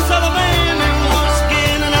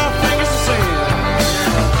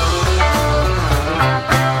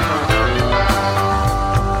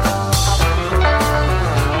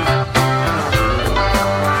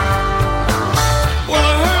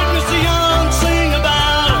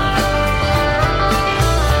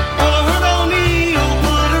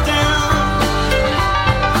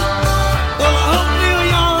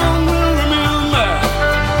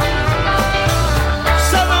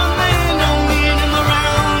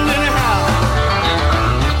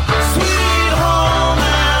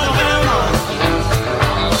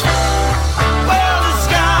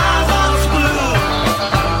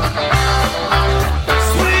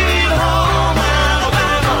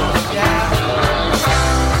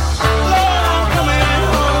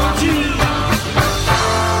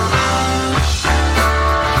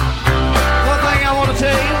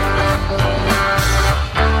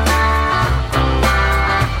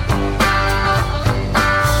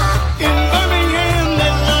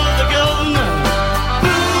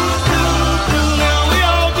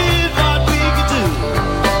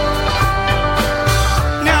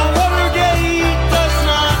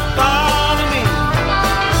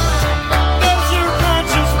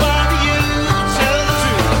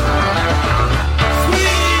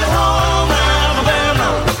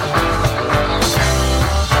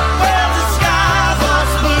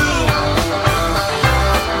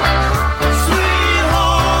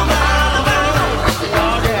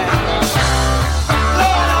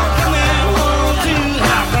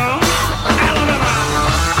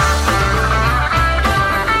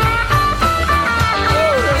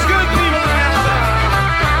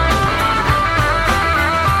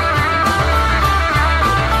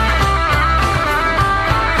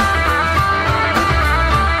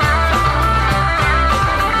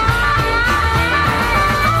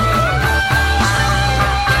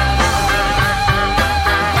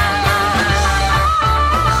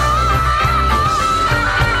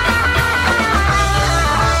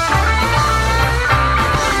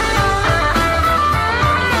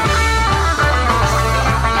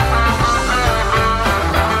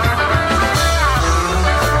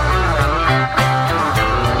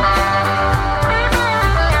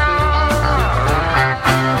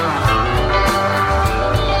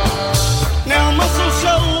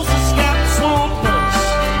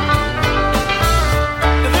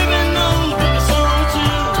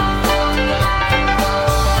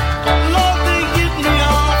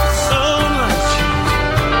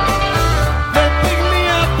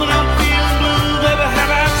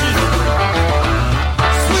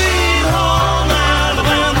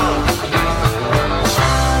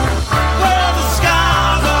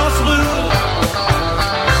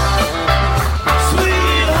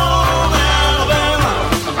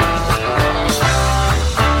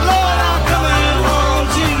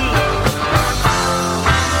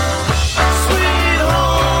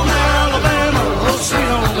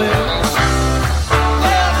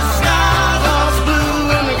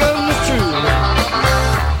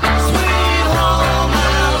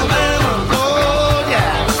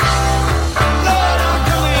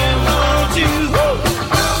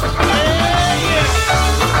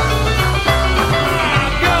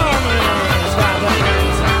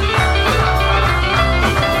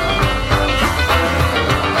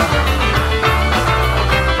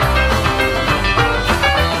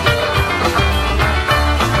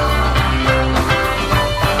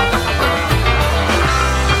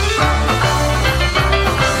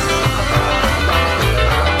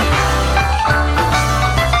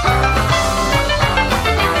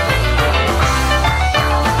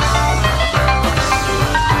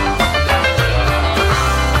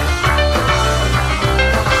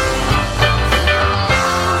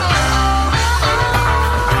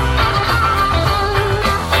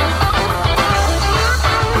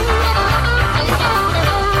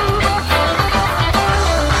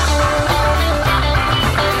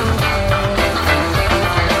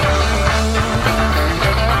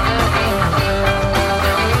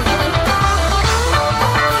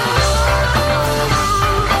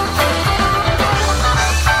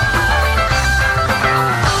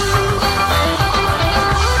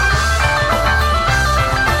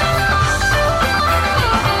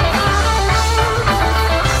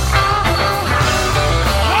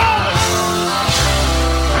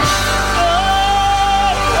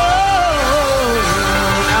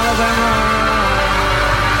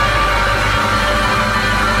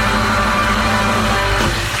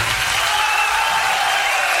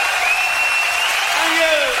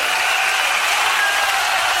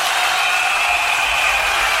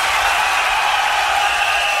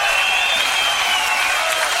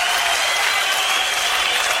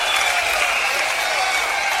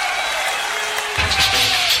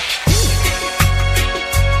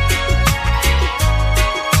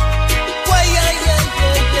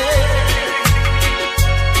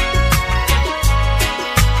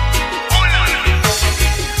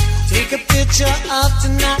 heart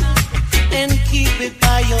tonight and keep it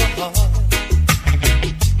by your heart.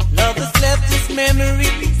 Love has left its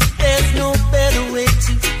memories, there's no better way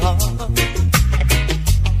to part.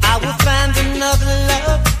 I will find another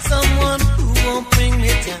love, someone who won't bring me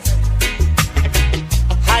down.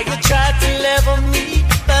 How you tried to level me,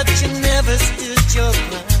 but you never stood your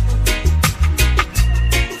ground.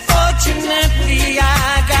 Fortunately,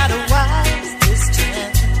 I got a wise this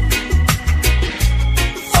time.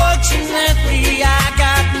 Fortunately, I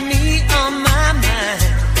got me on my mind.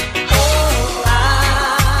 Oh, I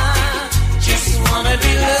just wanna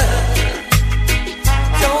be loved.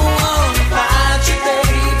 Don't wanna find you,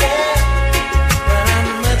 baby, but I'm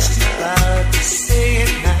much too proud to say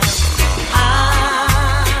it now. I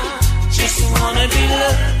just wanna be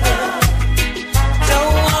loved.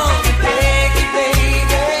 Don't wanna beg you,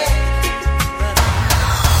 baby.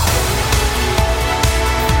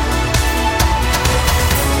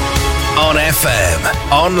 On FM,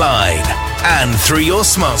 online, and through your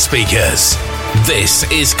smart speakers. This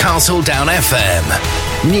is Castledown FM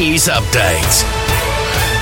News Update.